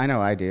 I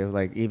know I do.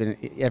 Like even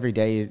every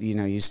day,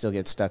 you still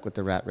get stuck with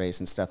the rat race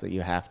and stuff that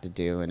you have to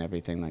do and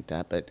everything like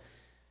that. But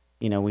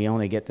we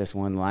only get this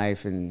one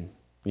life, and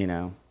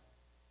I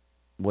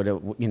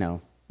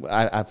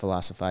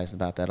philosophized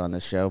about that on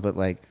this show. But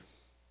like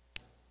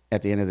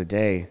at the end of the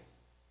day,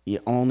 you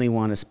only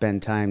want to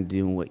spend time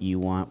doing what you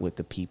want with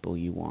the people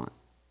you want.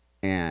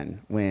 And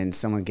when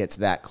someone gets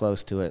that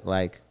close to it,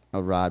 like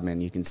a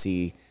Rodman, you can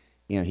see.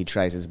 He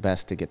tries his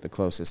best to get the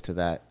closest to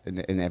that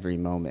in every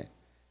moment.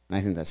 And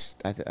I think that's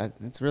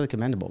really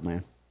commendable,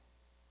 man.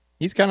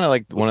 He's kind of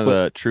like one of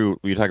the true,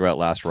 you talk about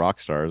last rock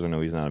stars. I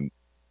know he's not a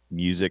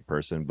music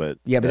person, but...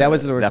 Yeah, but that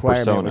was the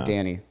requirement with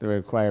Danny. The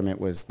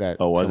requirement was that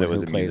someone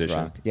who plays musician?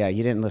 Rock. Yeah,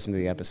 you didn't listen to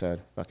the episode,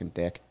 fucking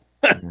dick.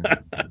 I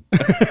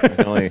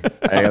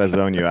got to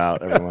zone you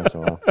out every once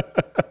in a while.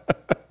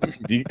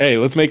 Hey,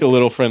 let's make a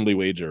little friendly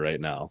wager right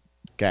now.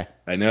 Okay.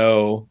 I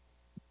know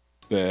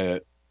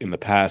that... in the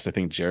past, I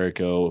think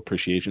Jericho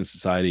Appreciation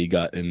Society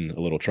got in a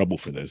little trouble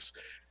for this.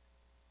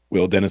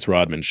 Will Dennis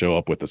Rodman show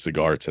up with a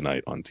cigar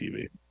tonight on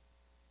TV?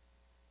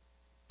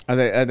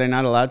 Are they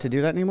not allowed to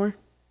do that anymore?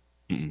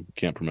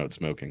 Can't promote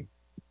smoking.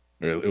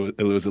 Or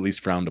it was at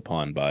least frowned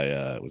upon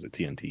by, was it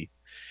TNT?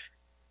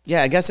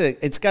 Yeah, I guess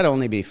it's got to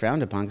only be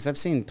frowned upon, because I've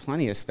seen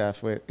plenty of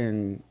stuff where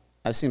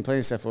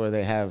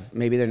they have,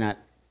 maybe they're not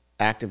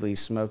actively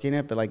smoking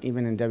it, but like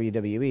even in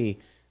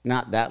WWE,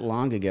 not that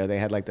long ago, they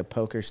had like the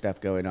poker stuff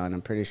going on.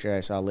 I'm pretty sure I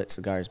saw lit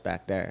cigars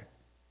back there.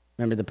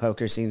 Remember the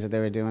poker scenes that they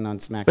were doing on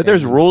SmackDown? But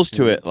there's rules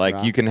to it.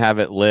 Like you can have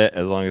it lit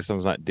as long as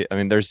someone's not.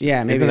 There's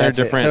maybe that's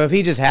it. So if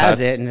he just has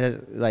it,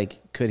 and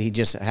could he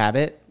just have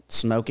it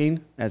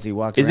smoking as he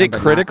walks around? Is it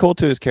critical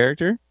to his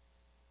character?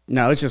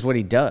 No, it's just what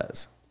he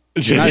does.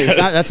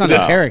 That's not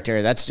a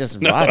character. That's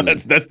just Rodman.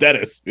 That's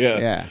Dennis. Yeah.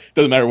 Yeah.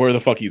 Doesn't matter where the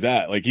fuck he's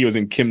at. Like he was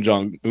in Kim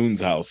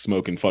Jong-un's house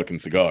smoking fucking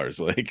cigars.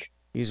 Like.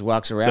 He just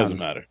walks around Doesn't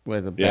matter.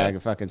 with a bag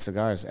of fucking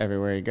cigars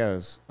everywhere he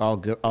goes.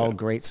 All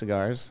great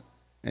cigars,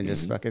 and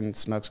just fucking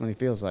smokes when he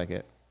feels like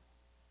it.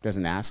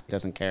 Doesn't ask,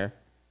 doesn't care.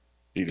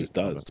 He just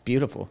does. It's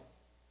beautiful.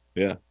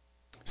 Yeah.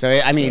 So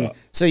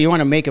so you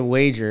want to make a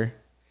wager?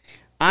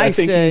 I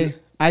say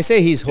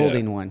he's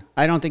holding one.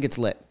 I don't think it's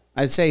lit.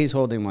 I'd say he's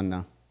holding one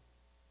though.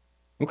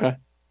 Okay,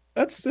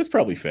 that's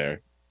probably fair.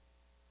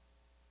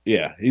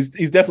 Yeah, he's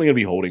definitely gonna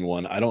be holding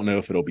one. I don't know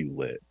if it'll be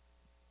lit,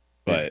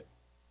 but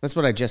that's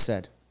what I just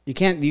said. You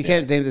can't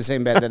say the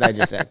same bet that I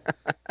just said.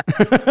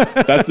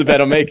 That's the bet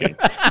I'm making.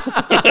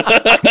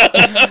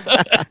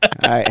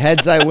 All right,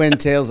 heads I win,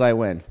 tails I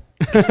win.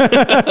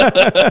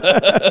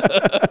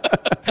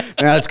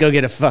 Now let's go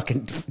get a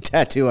fucking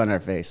tattoo on our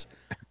face.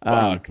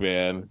 Fuck,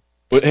 man.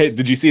 But, hey,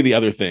 did you see the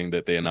other thing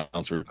that they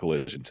announced for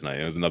Collision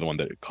tonight? It was another one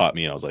that caught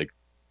me, and I was like,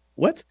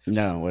 what?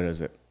 No, what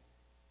is it?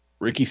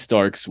 Ricky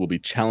Starks will be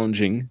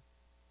challenging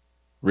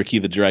Ricky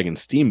the Dragon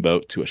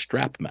Steamboat to a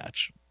strap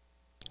match.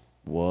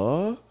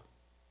 What?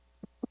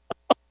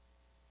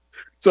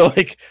 So,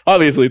 like,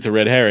 obviously it's a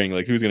red herring.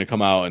 Like, who's going to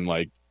come out and,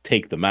 like,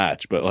 take the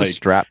match? But, like... a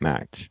strap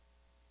match.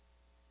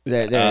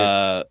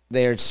 They're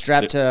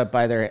strapped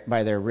by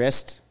their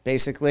wrist,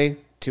 basically,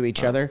 to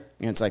each other.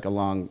 And it's like a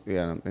long, they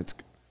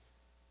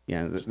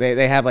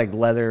have, like,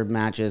 leather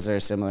matches that are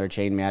similar,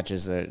 chain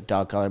matches, or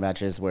dog collar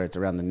matches where it's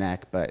around the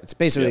neck. But it's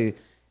basically,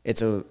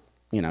 it's a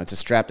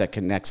strap that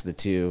connects the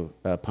two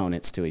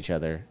opponents to each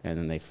other, and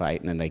then they fight,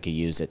 and then they can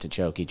use it to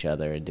choke each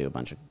other and do a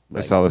bunch of. I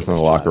saw this in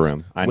the locker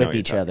room. I know whip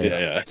each other.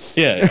 Yeah.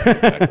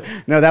 Exactly.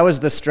 No, that was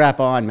the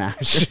strap-on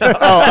match. That's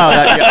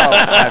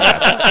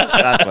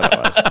what it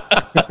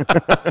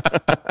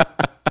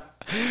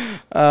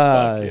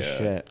was.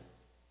 Shit.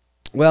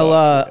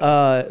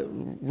 Well,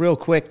 real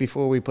quick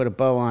before we put a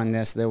bow on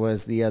this, there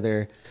was the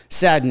other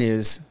sad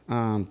news,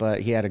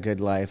 but he had a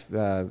good life.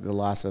 The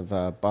loss of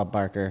Bob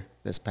Barker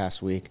this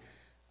past week.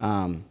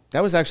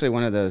 That was actually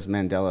one of those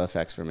Mandela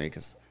effects for me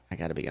because I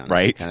got to be honest,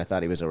 I kind of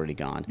thought he was already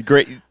gone.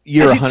 Great,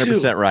 you're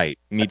 100% right.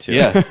 Me too.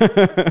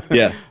 Yeah,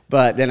 yeah.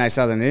 But then I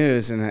saw the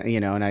news, and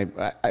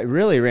I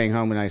really rang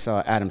home when I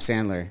saw Adam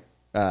Sandler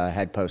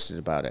had posted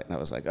about it, and I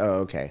was like,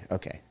 oh, okay,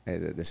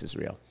 this is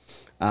real.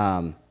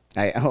 Not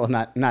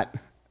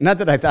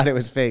that I thought it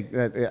was fake.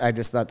 I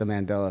just thought the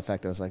Mandela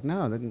effect. I was like,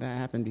 no, that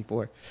happened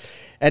before.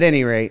 At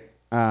any rate,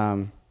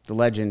 the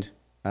legend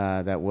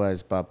that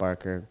was Bob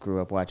Barker,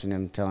 grew up watching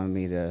him, telling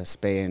me to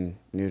spay and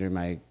neuter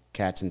my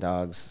cats and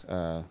dogs,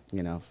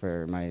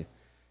 for my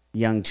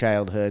young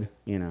childhood.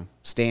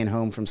 Staying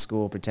home from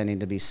school, pretending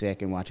to be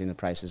sick, and watching The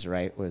Price is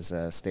Right was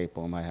a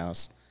staple in my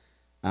house.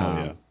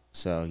 Yeah.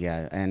 So,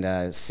 yeah.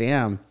 And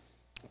Sam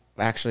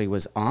actually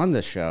was on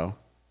the show.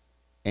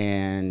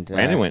 And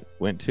Brandon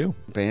went too.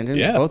 Brandon,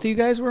 Yeah. both of you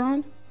guys were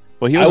on?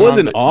 Well, I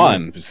wasn't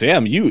on.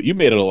 Sam, you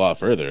made it a lot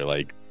further.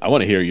 Like, I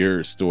want to hear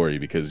your story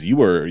because you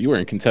were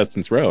in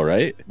contestants row,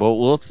 right? Well,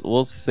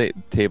 we'll say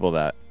table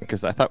that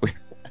because I thought we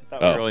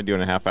were only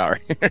doing a half hour.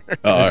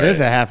 This is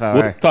a half hour.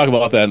 We'll talk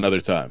about that another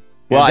time.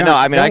 Well, no,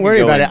 I mean, don't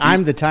worry about it.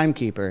 I'm the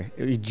timekeeper.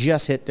 You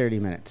just hit 30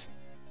 minutes.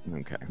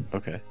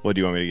 Okay. Well, do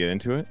you want me to get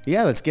into it?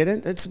 Yeah, let's get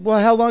in.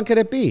 How long could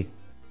it be?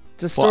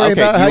 It's a story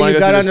okay, about how you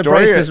got on The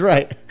Price is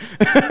Right.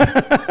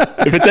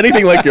 If it's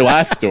anything like your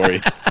last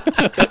story.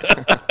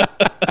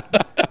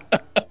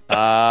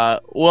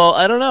 Well,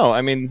 I don't know.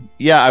 I mean,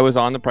 yeah, I was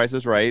on The Price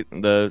is Right.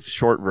 The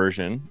short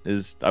version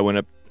is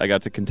I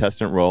got to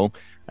contestant role.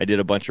 I did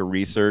a bunch of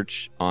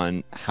research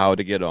on how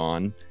to get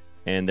on,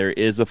 and there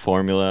is a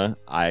formula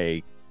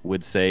I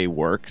would say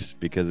works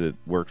because it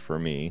worked for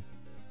me.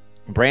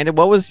 Brandon,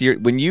 what was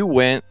when you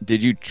went, I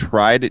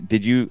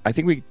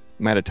think we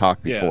might have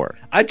talked before.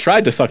 Yeah. I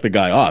tried to suck the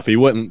guy off. He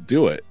wouldn't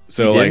do it.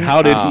 So, like,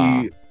 how did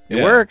he?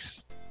 It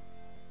works.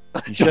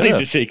 Johnny's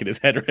just shaking his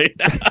head right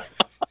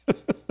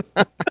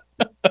now.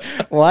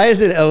 Why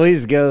does it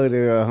always go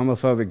to a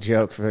homophobic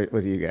joke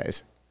with you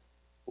guys?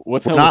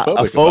 What's We're homophobic not a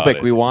about phobic.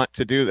 it? We want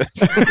to do this.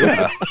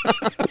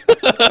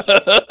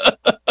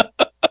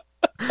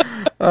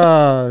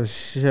 Oh,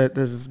 shit.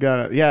 This is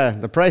yeah,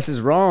 The Price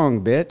is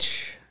Wrong,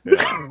 bitch.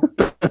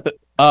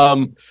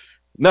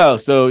 No,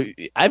 so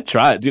I've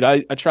tried, dude.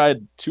 I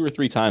tried 2 or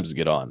 3 times to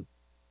get on,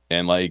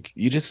 and like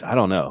I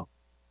don't know.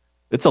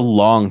 It's a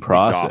long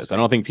process. I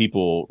don't think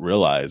people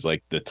realize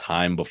like the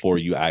time before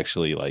you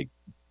actually like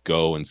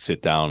go and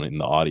sit down in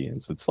the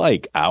audience. It's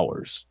like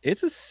hours.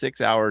 It's a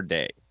 6-hour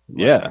day.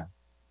 Yeah.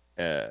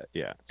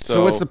 Yeah.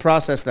 So what's the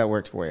process that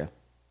worked for you?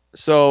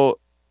 So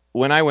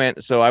when I went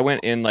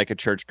in like a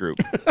church group.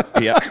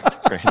 Yeah.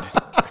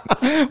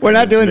 We're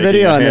not doing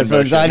video on this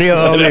one. It's motion. audio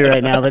only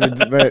right now,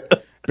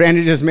 but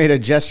Brandon just made a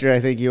gesture. I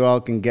think you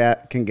all can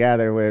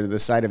gather where the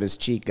side of his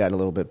cheek got a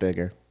little bit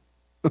bigger.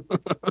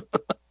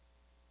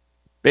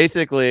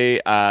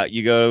 Basically, I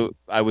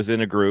was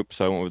in a group,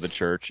 so I went with the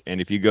church, and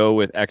if you go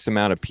with X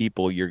amount of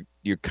people, you're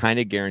kind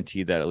of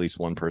guaranteed that at least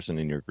one person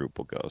in your group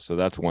will go. So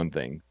that's one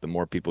thing. The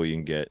more people you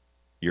can get,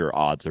 your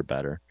odds are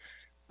better.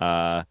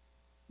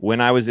 When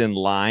I was in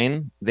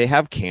line, they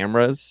have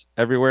cameras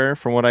everywhere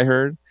from what I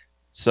heard.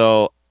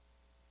 So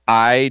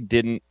I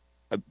didn't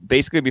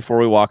basically before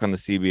we walk on the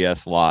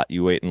CBS lot,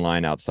 you wait in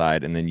line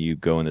outside and then you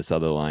go in this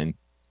other line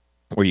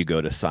where you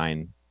go to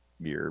sign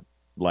your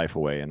life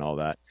away and all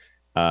that.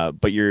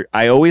 But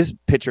I always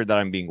pictured that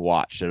I'm being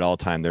watched at all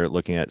time. They're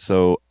looking at.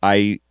 So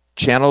I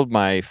channeled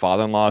my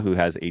father-in-law who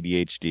has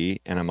ADHD,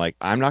 and I'm like,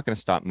 I'm not going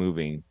to stop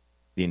moving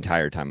the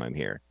entire time I'm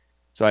here.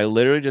 So I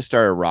literally just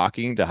started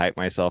rocking to hype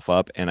myself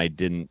up, and I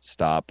didn't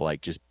stop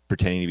like just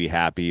pretending to be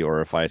happy.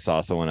 Or if I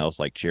saw someone else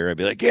like cheer, I'd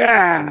be like,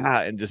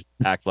 yeah, and just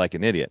act like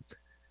an idiot.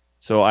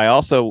 So I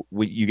also,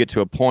 you get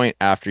to a point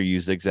after you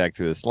zigzag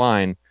through this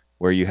line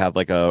where you have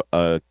like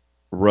a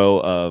row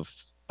of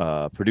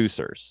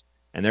producers.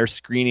 And they're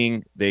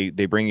screening, they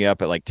bring you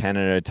up at like 10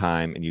 at a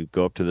time, and you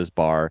go up to this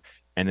bar,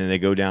 and then they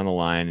go down the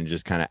line and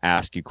just kind of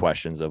ask you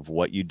questions of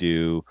what you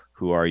do,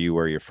 who are you,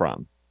 where you're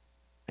from.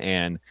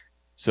 And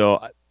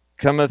so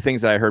some of the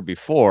things that I heard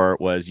before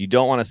was you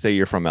don't want to say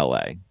you're from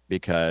LA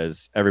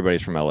because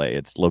everybody's from LA.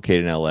 It's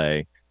located in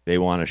LA. They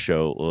want to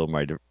show a little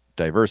more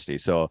diversity.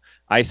 So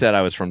I said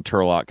I was from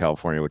Turlock,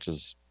 California, which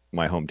is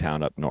my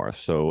hometown up north.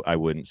 So I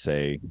wouldn't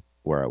say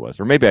where I was.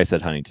 Or maybe I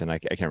said Huntington. I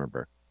can't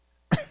remember.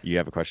 You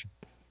have a question?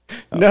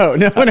 No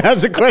one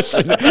has a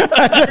question.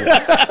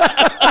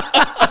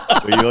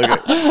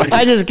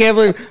 I just can't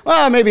believe.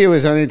 Well, maybe it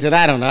was Huntington.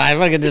 I don't know. I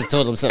fucking just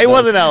told him something. It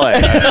wasn't LA.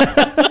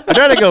 I'm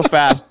trying to go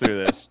fast through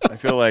this. I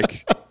feel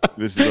like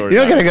this is already.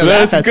 You're not gonna go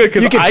that fast. Good,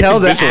 you can tell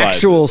the visualize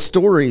actual this.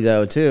 story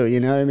though, too. You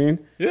know what I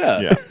mean?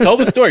 Yeah. Tell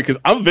the story because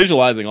I'm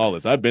visualizing all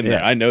this. I've been there.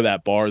 Yeah. I know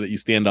that bar that you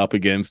stand up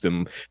against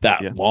and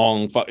that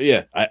long.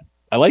 I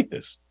like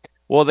this.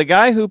 Well, the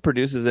guy who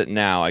produces it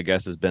now, I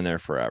guess, has been there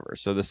forever.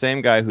 So the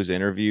same guy who's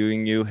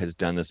interviewing you has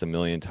done this a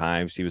million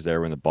times. He was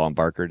there in the Bob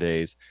Barker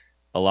days.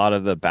 a lot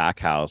of the back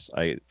house,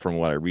 from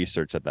what I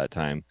researched at that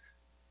time,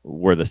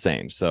 were the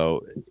same.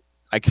 So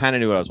I kind of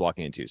knew what I was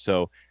walking into.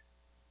 So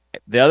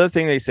the other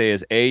thing they say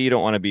is, A, you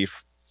don't want to be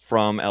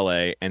from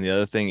LA, and the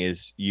other thing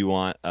is you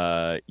want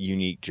a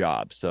unique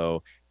job.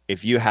 So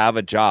if you have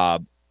a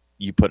job,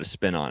 you put a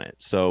spin on it.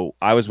 So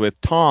I was with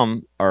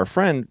Tom, our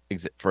friend,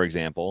 for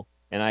example,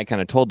 and I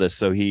kind of told this.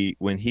 So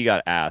when he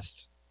got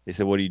asked, they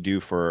said, "What do you do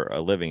for a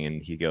living?"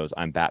 And he goes,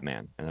 "I'm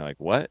Batman." And they're like,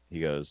 "What?"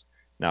 He goes,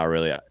 "No,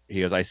 really."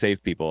 He goes, "I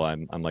save people.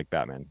 I'm like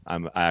Batman.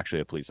 I'm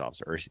actually a police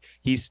officer." Or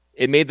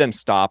it made them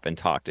stop and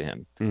talk to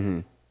him. Mm-hmm.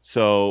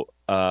 So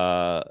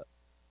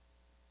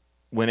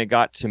when it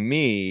got to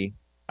me,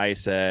 I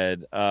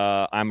said,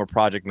 I'm a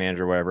project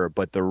manager, or whatever,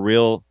 but the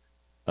real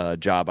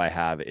job I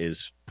have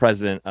is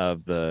president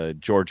of the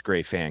George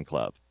Gray fan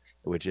club,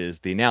 which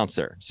is the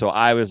announcer. So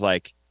I was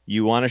like,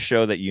 you want to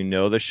show that you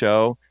know the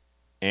show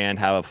and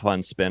have a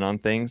fun spin on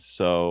things.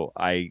 So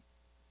I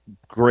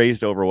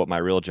grazed over what my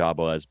real job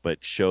was,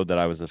 but showed that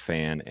I was a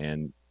fan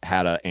and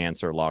had an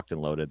answer locked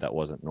and loaded that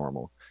wasn't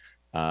normal.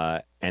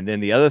 And then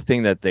the other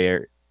thing that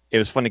it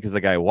was funny because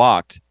the guy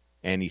walked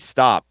and he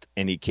stopped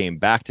and he came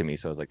back to me.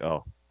 So I was like,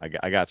 oh,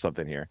 I got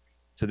something here.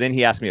 So then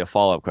he asked me a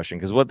follow-up question,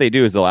 because what they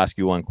do is they'll ask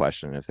you one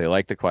question. If they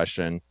like the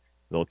question,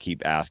 they'll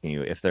keep asking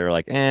you. If they're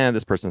like,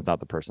 this person's not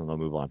the person, they'll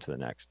move on to the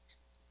next.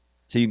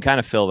 So you can kind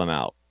of fill them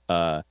out.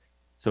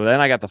 So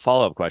then I got the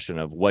follow-up question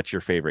of, what's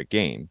your favorite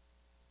game?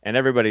 And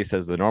everybody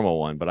says the normal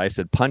one, but I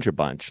said Punch a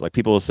Bunch. Like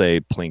people will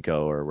say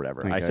Plinko or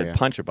whatever. I said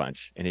Punch a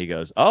Bunch. And he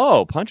goes,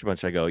 oh, Punch a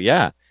Bunch. I go,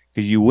 yeah,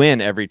 because you win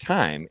every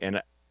time.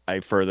 And I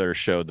further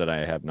showed that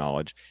I have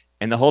knowledge.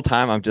 And the whole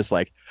time I'm just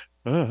like,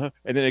 and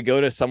then I go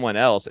to someone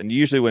else. And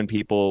usually when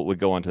people would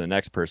go on to the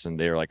next person,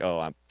 they were like,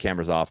 oh,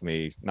 camera's off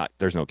me.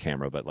 There's no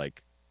camera, but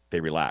like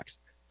they relax.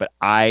 But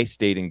I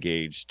stayed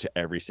engaged to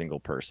every single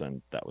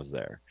person that was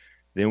there.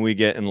 Then we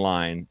get in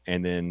line.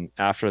 And then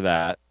after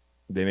that,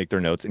 they make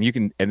their notes,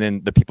 and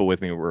then the people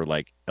with me were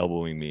like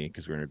elbowing me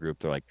because we were in a group.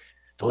 They're like,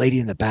 the lady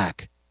in the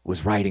back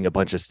was writing a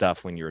bunch of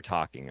stuff when you were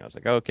talking. I was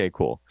like, okay,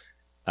 cool.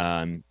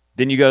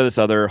 Then you go to this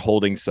other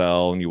holding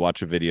cell and you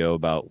watch a video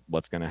about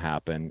what's going to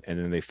happen. And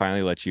then they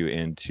finally let you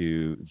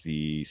into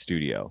the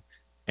studio.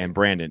 And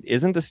Brandon,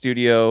 isn't the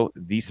studio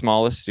the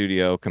smallest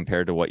studio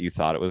compared to what you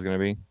thought it was going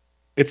to be?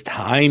 It's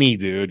tiny,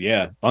 dude.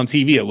 Yeah. On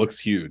TV, it looks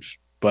huge.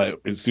 But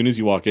as soon as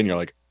you walk in, you're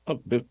like,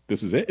 oh,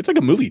 this is it. It's like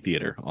a movie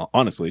theater,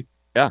 honestly.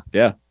 Yeah.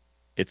 Yeah.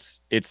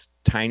 It's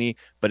tiny,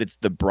 but it's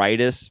the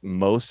brightest,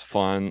 most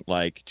fun,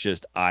 like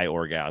just eye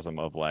orgasm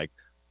of like,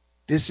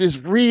 this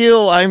is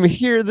real. I'm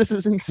here. This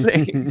is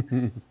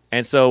insane.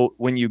 And so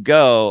when you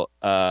go,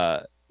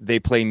 they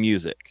play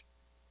music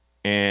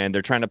and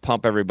they're trying to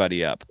pump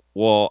everybody up.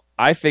 Well,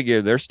 I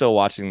figure they're still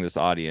watching this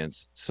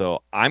audience.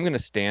 So I'm going to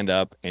stand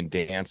up and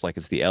dance like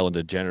it's the Ellen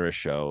DeGeneres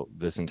show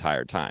this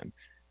entire time.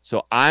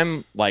 So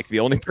I'm like the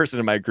only person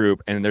in my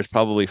group, and there's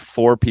probably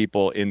 4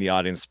 people in the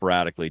audience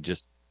sporadically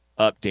just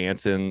up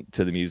dancing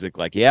to the music.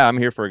 Like, yeah, I'm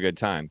here for a good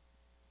time.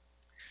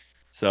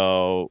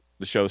 So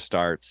the show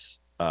starts.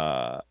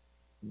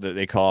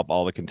 They call up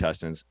all the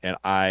contestants, and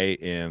I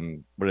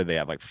am, what did they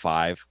have, like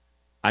 5?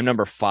 I'm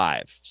number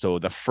 5. So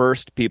the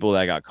first people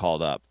that got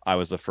called up, I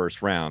was the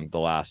first round, the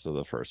last of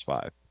the first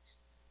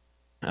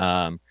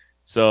 5.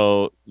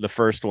 So the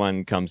first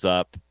one comes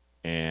up,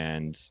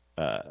 and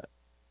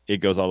it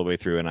goes all the way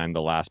through, and I'm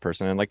the last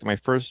person. And like my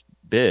first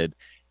bid,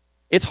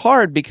 it's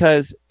hard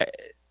because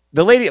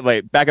the lady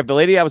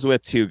I was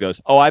with too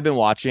goes, oh, I've been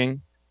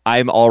watching.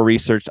 I'm all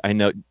researched. I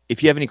know.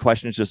 If you have any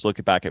questions, just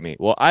look back at me.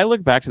 Well, I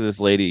look back to this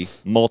lady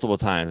multiple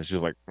times, and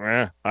she's like,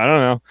 I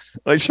don't know.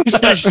 Like she's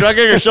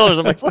shrugging her shoulders.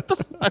 I'm like, what the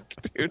fuck,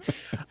 dude?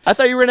 I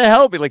thought you were gonna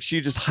help me. Like she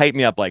just hyped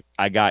me up, like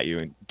I got you,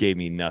 and gave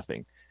me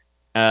nothing.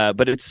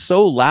 But it's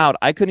so loud,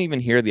 I couldn't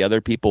even hear the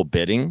other people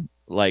bidding.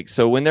 Like,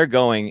 so when they're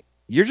going,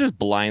 you're just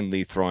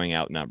blindly throwing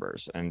out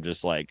numbers, and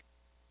just like,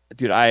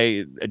 dude,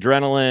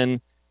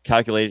 adrenaline,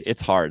 calculate.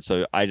 It's hard.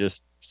 So I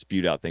just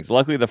spewed out things.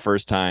 Luckily, the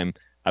first time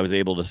I was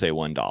able to say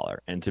 $1.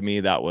 And to me,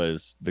 that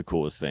was the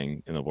coolest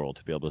thing in the world,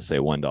 to be able to say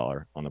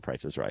 $1 on The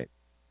Price is Right.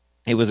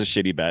 It was a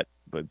shitty bet,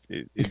 but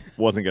it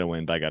wasn't going to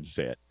win, but I got to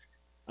say it.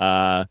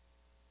 And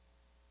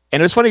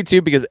it was funny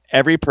too, because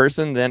every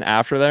person then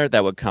after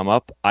that would come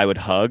up, I would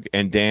hug.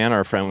 And Dan,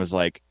 our friend, was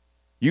like,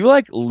 you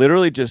like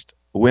literally just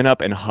went up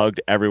and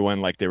hugged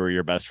everyone like they were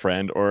your best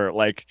friend. Or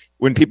like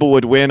when people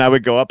would win, I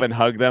would go up and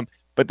hug them.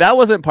 But that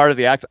wasn't part of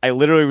the act. I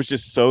literally was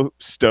just so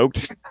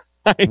stoked.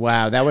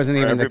 Wow, that wasn't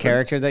even the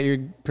character that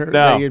you'd put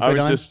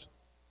on?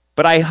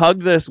 But I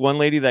hugged this one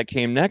lady that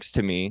came next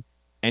to me,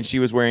 and she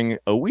was wearing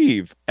a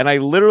weave, and I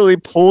literally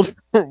pulled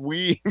her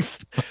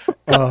weave.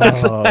 Oh,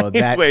 that's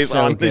so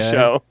on good. The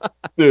show.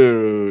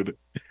 Dude.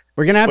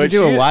 We're going to have to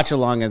do a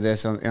watch-along of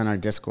this on our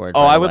Discord.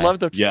 Oh, I would love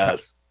to.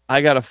 Yes.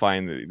 I got to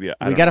find we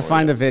got to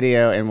find the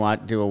video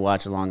and do a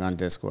watch-along on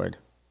Discord.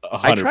 100%.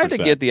 I tried to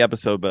get the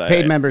episode, but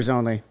Paid members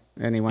only.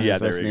 Anyone who's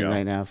there we listening go.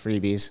 right now,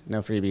 freebies. No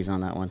freebies on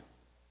that one.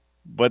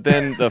 But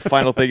then the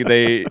final thing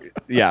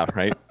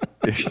right?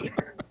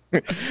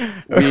 We're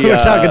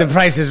talking the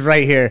prices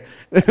right here.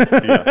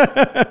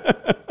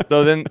 Yeah.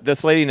 So then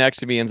this lady next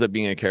to me ends up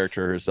being a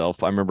character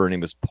herself. I remember her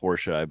name was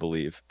Portia, I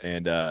believe.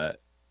 And her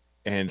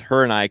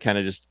and I kind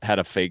of just had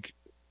a fake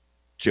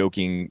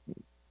joking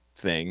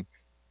thing.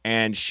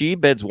 And she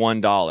bids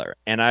 $1.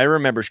 And I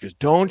remember she goes,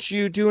 "Don't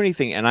you do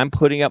anything." And I'm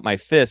putting up my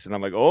fist and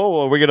I'm like,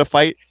 "Oh, are we going to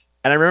fight?"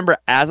 And I remember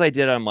as I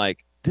did, I'm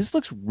like, this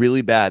looks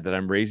really bad that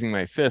I'm raising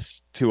my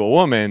fist to a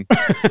woman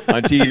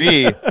on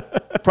TV.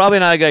 Probably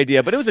not a good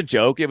idea, but it was a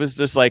joke. It was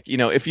just like,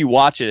 if you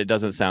watch it, it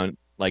doesn't sound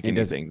like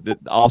anything.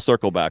 I'll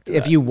circle back to that.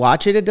 If you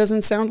watch it, it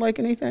doesn't sound like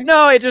anything?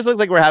 No, it just looks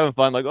like we're having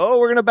fun. Like, oh,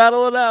 we're going to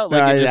battle it out.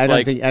 Like,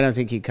 no, I don't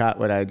think he caught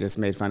what I just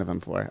made fun of him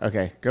for.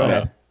 Okay, go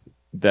ahead.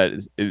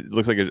 It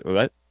looks like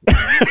what?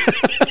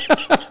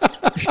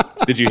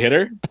 Did you hit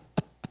her?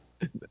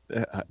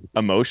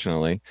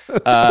 Emotionally.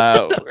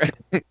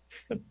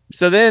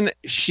 So then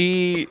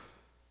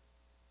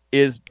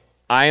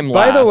I'm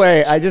last. By the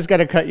way, I just got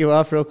to cut you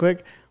off real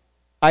quick.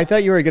 I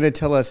thought you were going to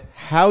tell us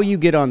how you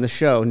get on the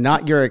show,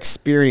 not your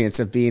experience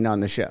of being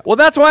on the show. Well,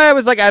 that's why I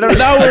was like, I don't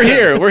know. No, we're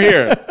here. We're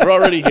here. We're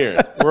already here.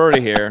 We're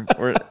already here.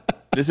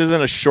 This isn't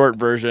a short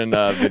version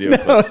video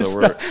clip. So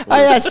we're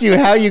I asked you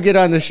how you get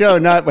on the show,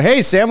 not,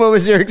 "Hey, Sam, what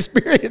was your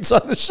experience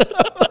on the show?"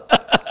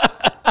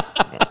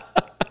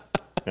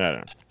 I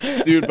don't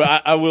know. Dude,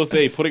 but I will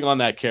say putting on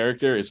that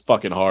character is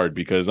fucking hard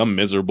because I'm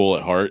miserable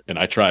at heart and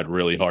I tried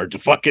really hard to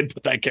fucking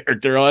put that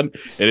character on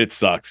and it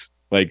sucks.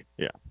 Like,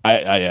 yeah,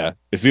 I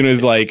as soon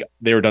as like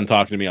they were done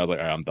talking to me, I was like,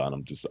 all right, I'm done.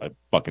 I'm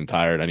fucking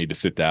tired. I need to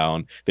sit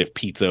down. They have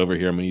pizza over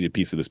here. I'm gonna eat a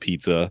piece of this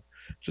pizza.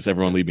 Just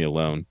everyone leave me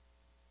alone.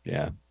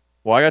 Yeah.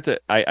 Well,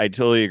 I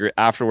totally agree.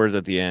 Afterwards,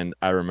 at the end,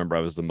 I remember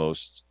it was the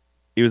most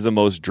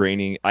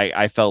draining.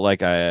 I felt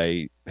like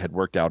I had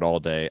worked out all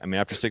day. I mean,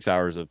 after 6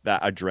 hours of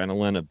that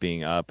adrenaline of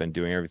being up and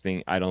doing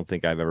everything, I don't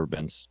think I've ever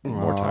been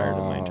more tired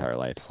in my entire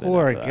life.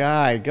 Poor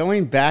guy.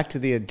 Going back to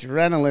the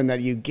adrenaline that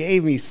you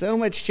gave me so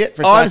much shit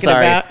for talking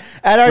about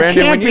at our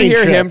Brandon, camping when you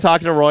hear trip. him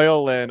talking to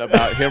Royal Lynn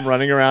about him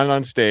running around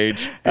on stage.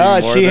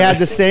 She had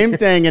the same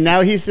thing, and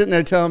now he's sitting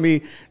there telling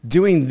me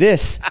doing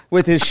this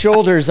with his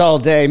shoulders all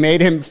day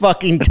made him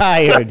fucking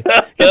tired.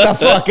 Get the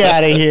fuck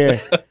out of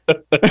here.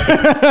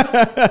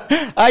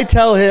 I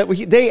tell him,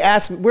 they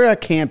asked me, we're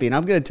camping.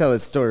 I'm going to tell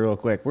this story real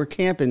quick. We're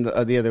camping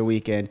the other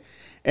weekend,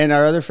 and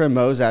our other friend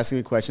Mo's asking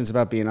me questions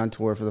about being on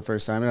tour for the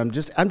first time, and I'm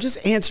just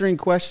answering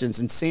questions,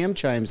 and Sam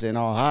chimes in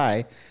all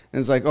high, and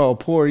it's like, "Oh,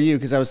 poor you,"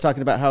 because I was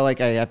talking about how like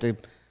I have to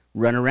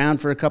run around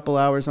for a couple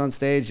hours on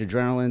stage,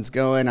 adrenaline's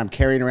going, I'm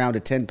carrying around a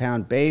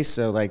 10-pound bass,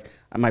 so like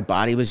my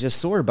body was just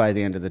sore by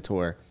the end of the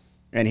tour.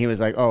 And he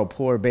was like, "Oh,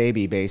 poor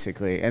baby,"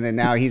 basically. And then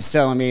now he's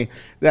telling me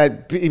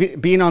that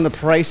being on The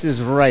Price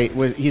is Right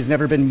he's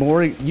never been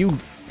more. This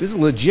is a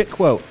legit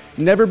quote.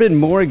 "Never been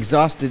more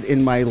exhausted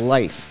in my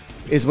life,"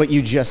 is what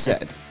you just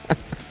said.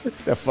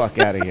 The fuck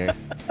out of here.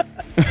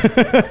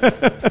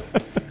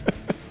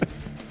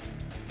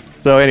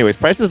 So, anyways,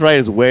 Price is Right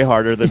is way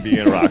harder than being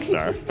a rock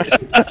star.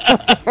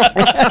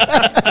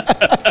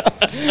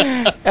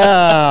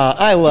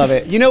 I love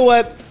it. You know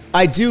what?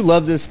 I do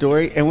love this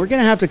story, and we're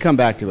going to have to come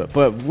back to it.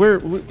 But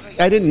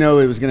I didn't know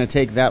it was going to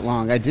take that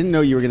long. I didn't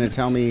know you were going to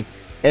tell me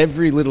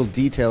every little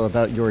detail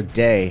about your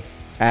day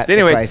at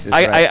The Price is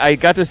Right. I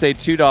got to say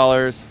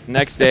 $2.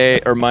 Next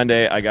day or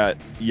Monday, I got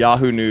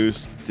Yahoo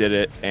News did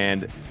it,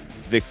 and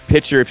the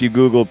picture, if you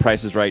Google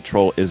Price is Right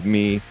troll, is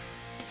me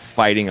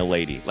fighting a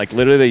lady. Like,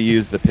 literally, they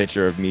used the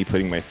picture of me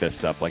putting my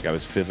fists up like I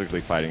was physically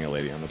fighting a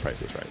lady on The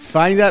Price is Right.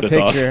 Find that That's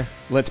picture. Awesome.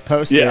 Let's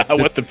post it. Yeah, I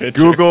want the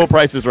picture. Google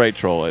Price is Right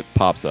troll. It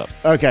pops up.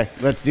 Okay,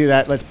 let's do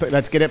that.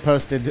 Let's get it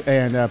posted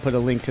and put a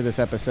link to this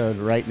episode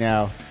right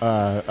now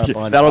up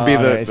on that'll be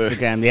our the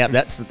Instagram. Yeah,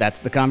 that's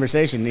the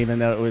conversation, even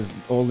though it was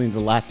only the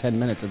last 10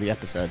 minutes of the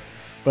episode.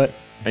 But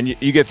And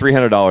you get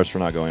 $300 for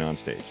not going on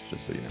stage,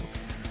 just so you know.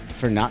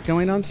 for not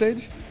going on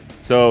stage?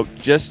 So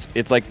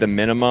it's like the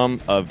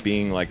minimum of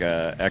being like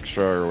a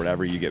extra or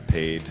whatever, you get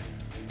paid.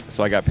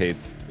 So I got paid.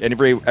 And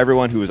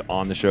everyone who was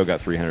on the show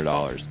got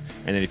 $300.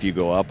 And then if you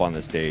go up on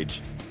the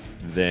stage,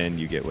 then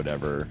you get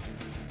whatever.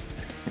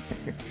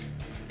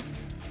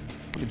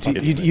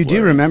 You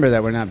do remember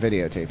that we're not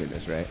videotaping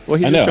this, right? Well,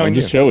 he's I know. just showing I'm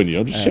just you. showing you.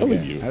 I'm just showing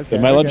Okay. you. Okay,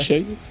 Am I allowed to okay. show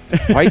you?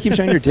 Why you keep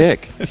showing your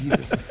dick?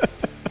 Jesus.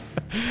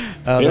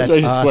 Oh, Maybe that's I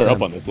should awesome. square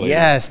up on this later.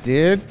 Yes,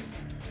 dude.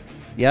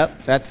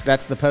 Yep,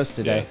 that's the post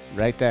today,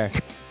 right there.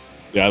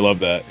 Yeah, I love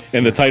that.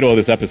 And the title of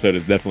this episode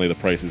is definitely "The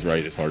Price is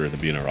Right is harder than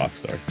being a rock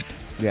star."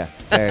 Yeah,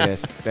 there it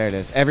is. There it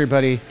is.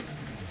 Everybody,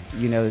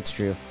 you know it's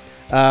true.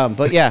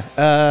 But yeah,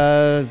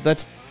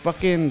 that's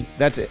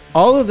it.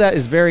 All of that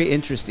is very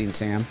interesting,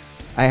 Sam.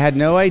 I had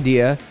no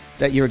idea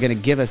that you were going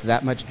to give us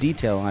that much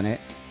detail on it.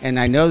 And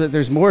I know that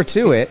there's more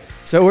to it.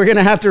 So we're going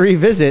to have to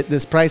revisit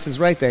this Price is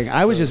Right thing.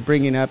 I was just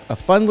bringing up a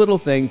fun little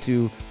thing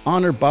to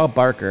honor Bob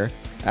Barker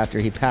after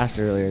he passed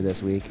earlier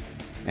this week.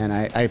 And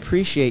I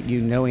appreciate you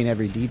knowing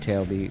every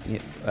detail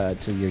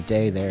to your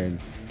day there and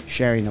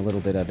sharing a little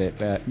bit of it.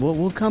 But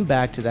we'll come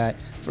back to that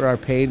for our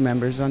paid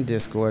members on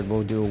Discord.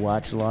 We'll do a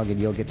watch along, and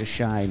you'll get to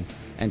shine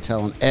and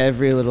tell them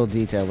every little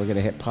detail. We're going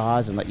to hit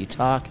pause and let you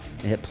talk,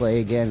 and hit play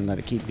again and let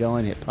it keep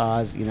going, hit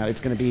pause. You know, it's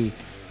going to be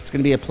It's going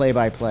to be a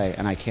play-by-play,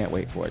 and I can't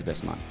wait for it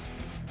this month.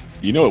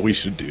 You know what we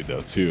should do,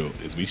 though, too,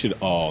 is we should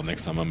all,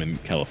 next time I'm in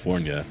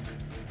California,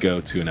 go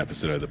to an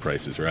episode of The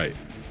Price is Right.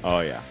 Oh,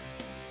 yeah.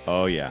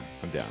 Oh, yeah.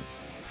 I'm down.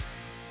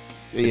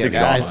 It's Yeah,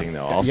 exhausting,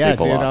 though. I'll yeah,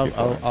 sleep a dude, lot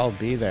before. I'll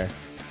be there.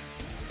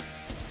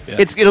 Yeah.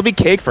 It'll be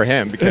cake for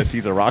him because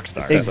he's a rock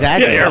star.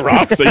 Exactly. Yeah, you're a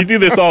rock star. You do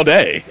this all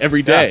day,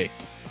 every day.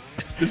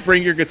 Just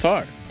bring your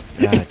guitar.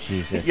 Oh,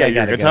 Jesus. Yeah, I your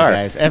gotta go, guitar.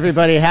 guys.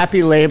 Everybody,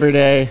 happy Labor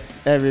Day.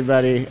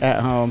 Everybody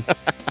at home.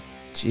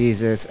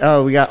 Jesus.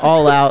 Oh, we got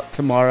All Out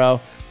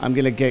tomorrow. I'm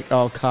going to get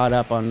all caught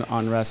up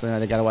on wrestling.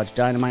 I got to watch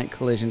Dynamite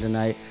Collision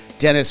tonight.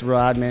 Dennis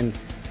Rodman.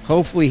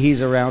 Hopefully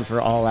he's around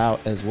for All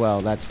Out as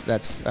well.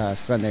 That's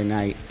Sunday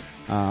night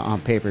on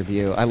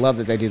pay-per-view. I love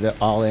that they do the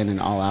All In and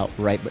All Out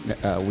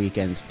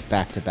weekends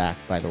back-to-back,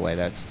 by the way.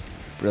 That's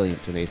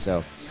brilliant to me.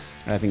 So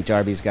I think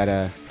Darby's got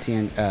a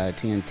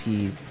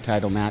TNT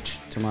title match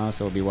tomorrow,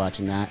 so we'll be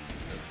watching that.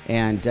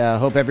 And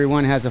hope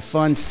everyone has a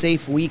fun,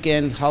 safe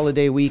weekend,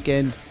 holiday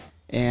weekend.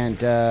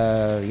 And,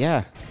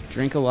 yeah,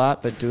 drink a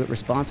lot, but do it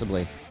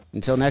responsibly.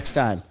 Until next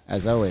time,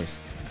 as always,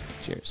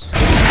 cheers.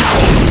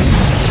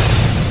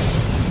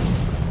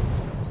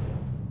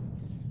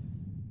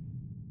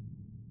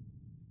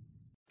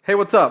 Hey,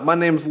 what's up? My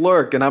name's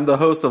Lurk, and I'm the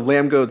host of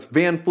Lambgoat's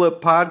Van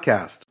Flip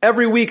podcast.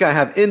 Every week, I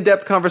have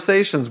in-depth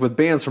conversations with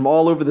bands from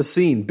all over the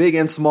scene, big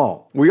and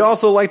small. We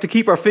also like to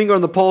keep our finger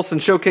on the pulse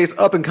and showcase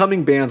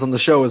up-and-coming bands on the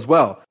show as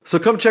well. So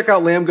come check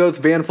out Lambgoat's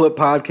Van Flip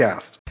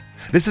podcast.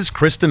 This is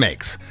Krista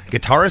Makes,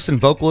 guitarist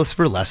and vocalist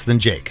for Less Than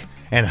Jake,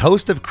 and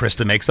host of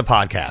Krista Makes a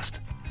Podcast,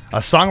 a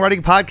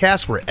songwriting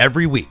podcast where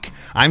every week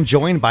I'm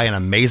joined by an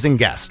amazing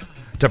guest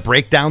to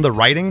break down the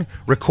writing,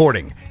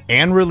 recording,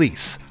 and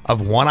release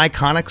of one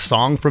iconic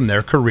song from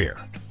their career.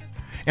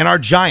 In our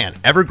giant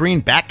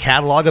evergreen back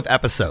catalog of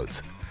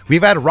episodes,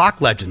 we've had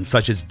rock legends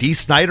such as Dee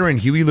Snider and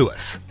Huey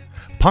Lewis,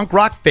 punk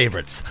rock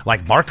favorites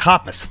like Mark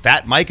Hoppus,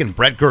 Fat Mike, and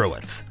Brett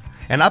Gurewitz,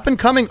 and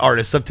up-and-coming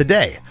artists of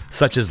today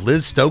such as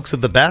Liz Stokes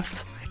of the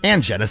Beths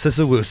and Genesis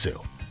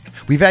Owusu.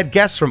 We've had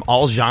guests from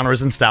all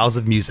genres and styles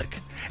of music,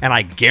 and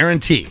I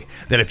guarantee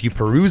that if you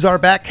peruse our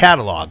back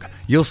catalog,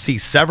 you'll see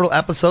several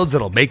episodes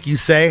that'll make you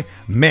say,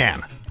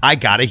 man, I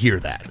gotta hear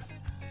that.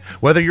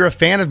 Whether you're a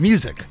fan of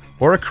music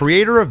or a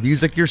creator of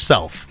music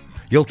yourself,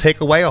 you'll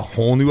take away a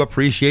whole new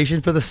appreciation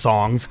for the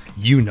songs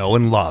you know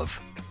and love.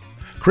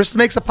 Krista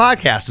Makes a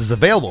Podcast is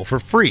available for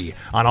free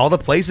on all the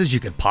places you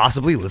could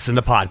possibly listen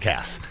to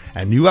podcasts,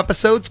 and new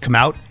episodes come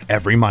out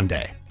every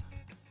Monday.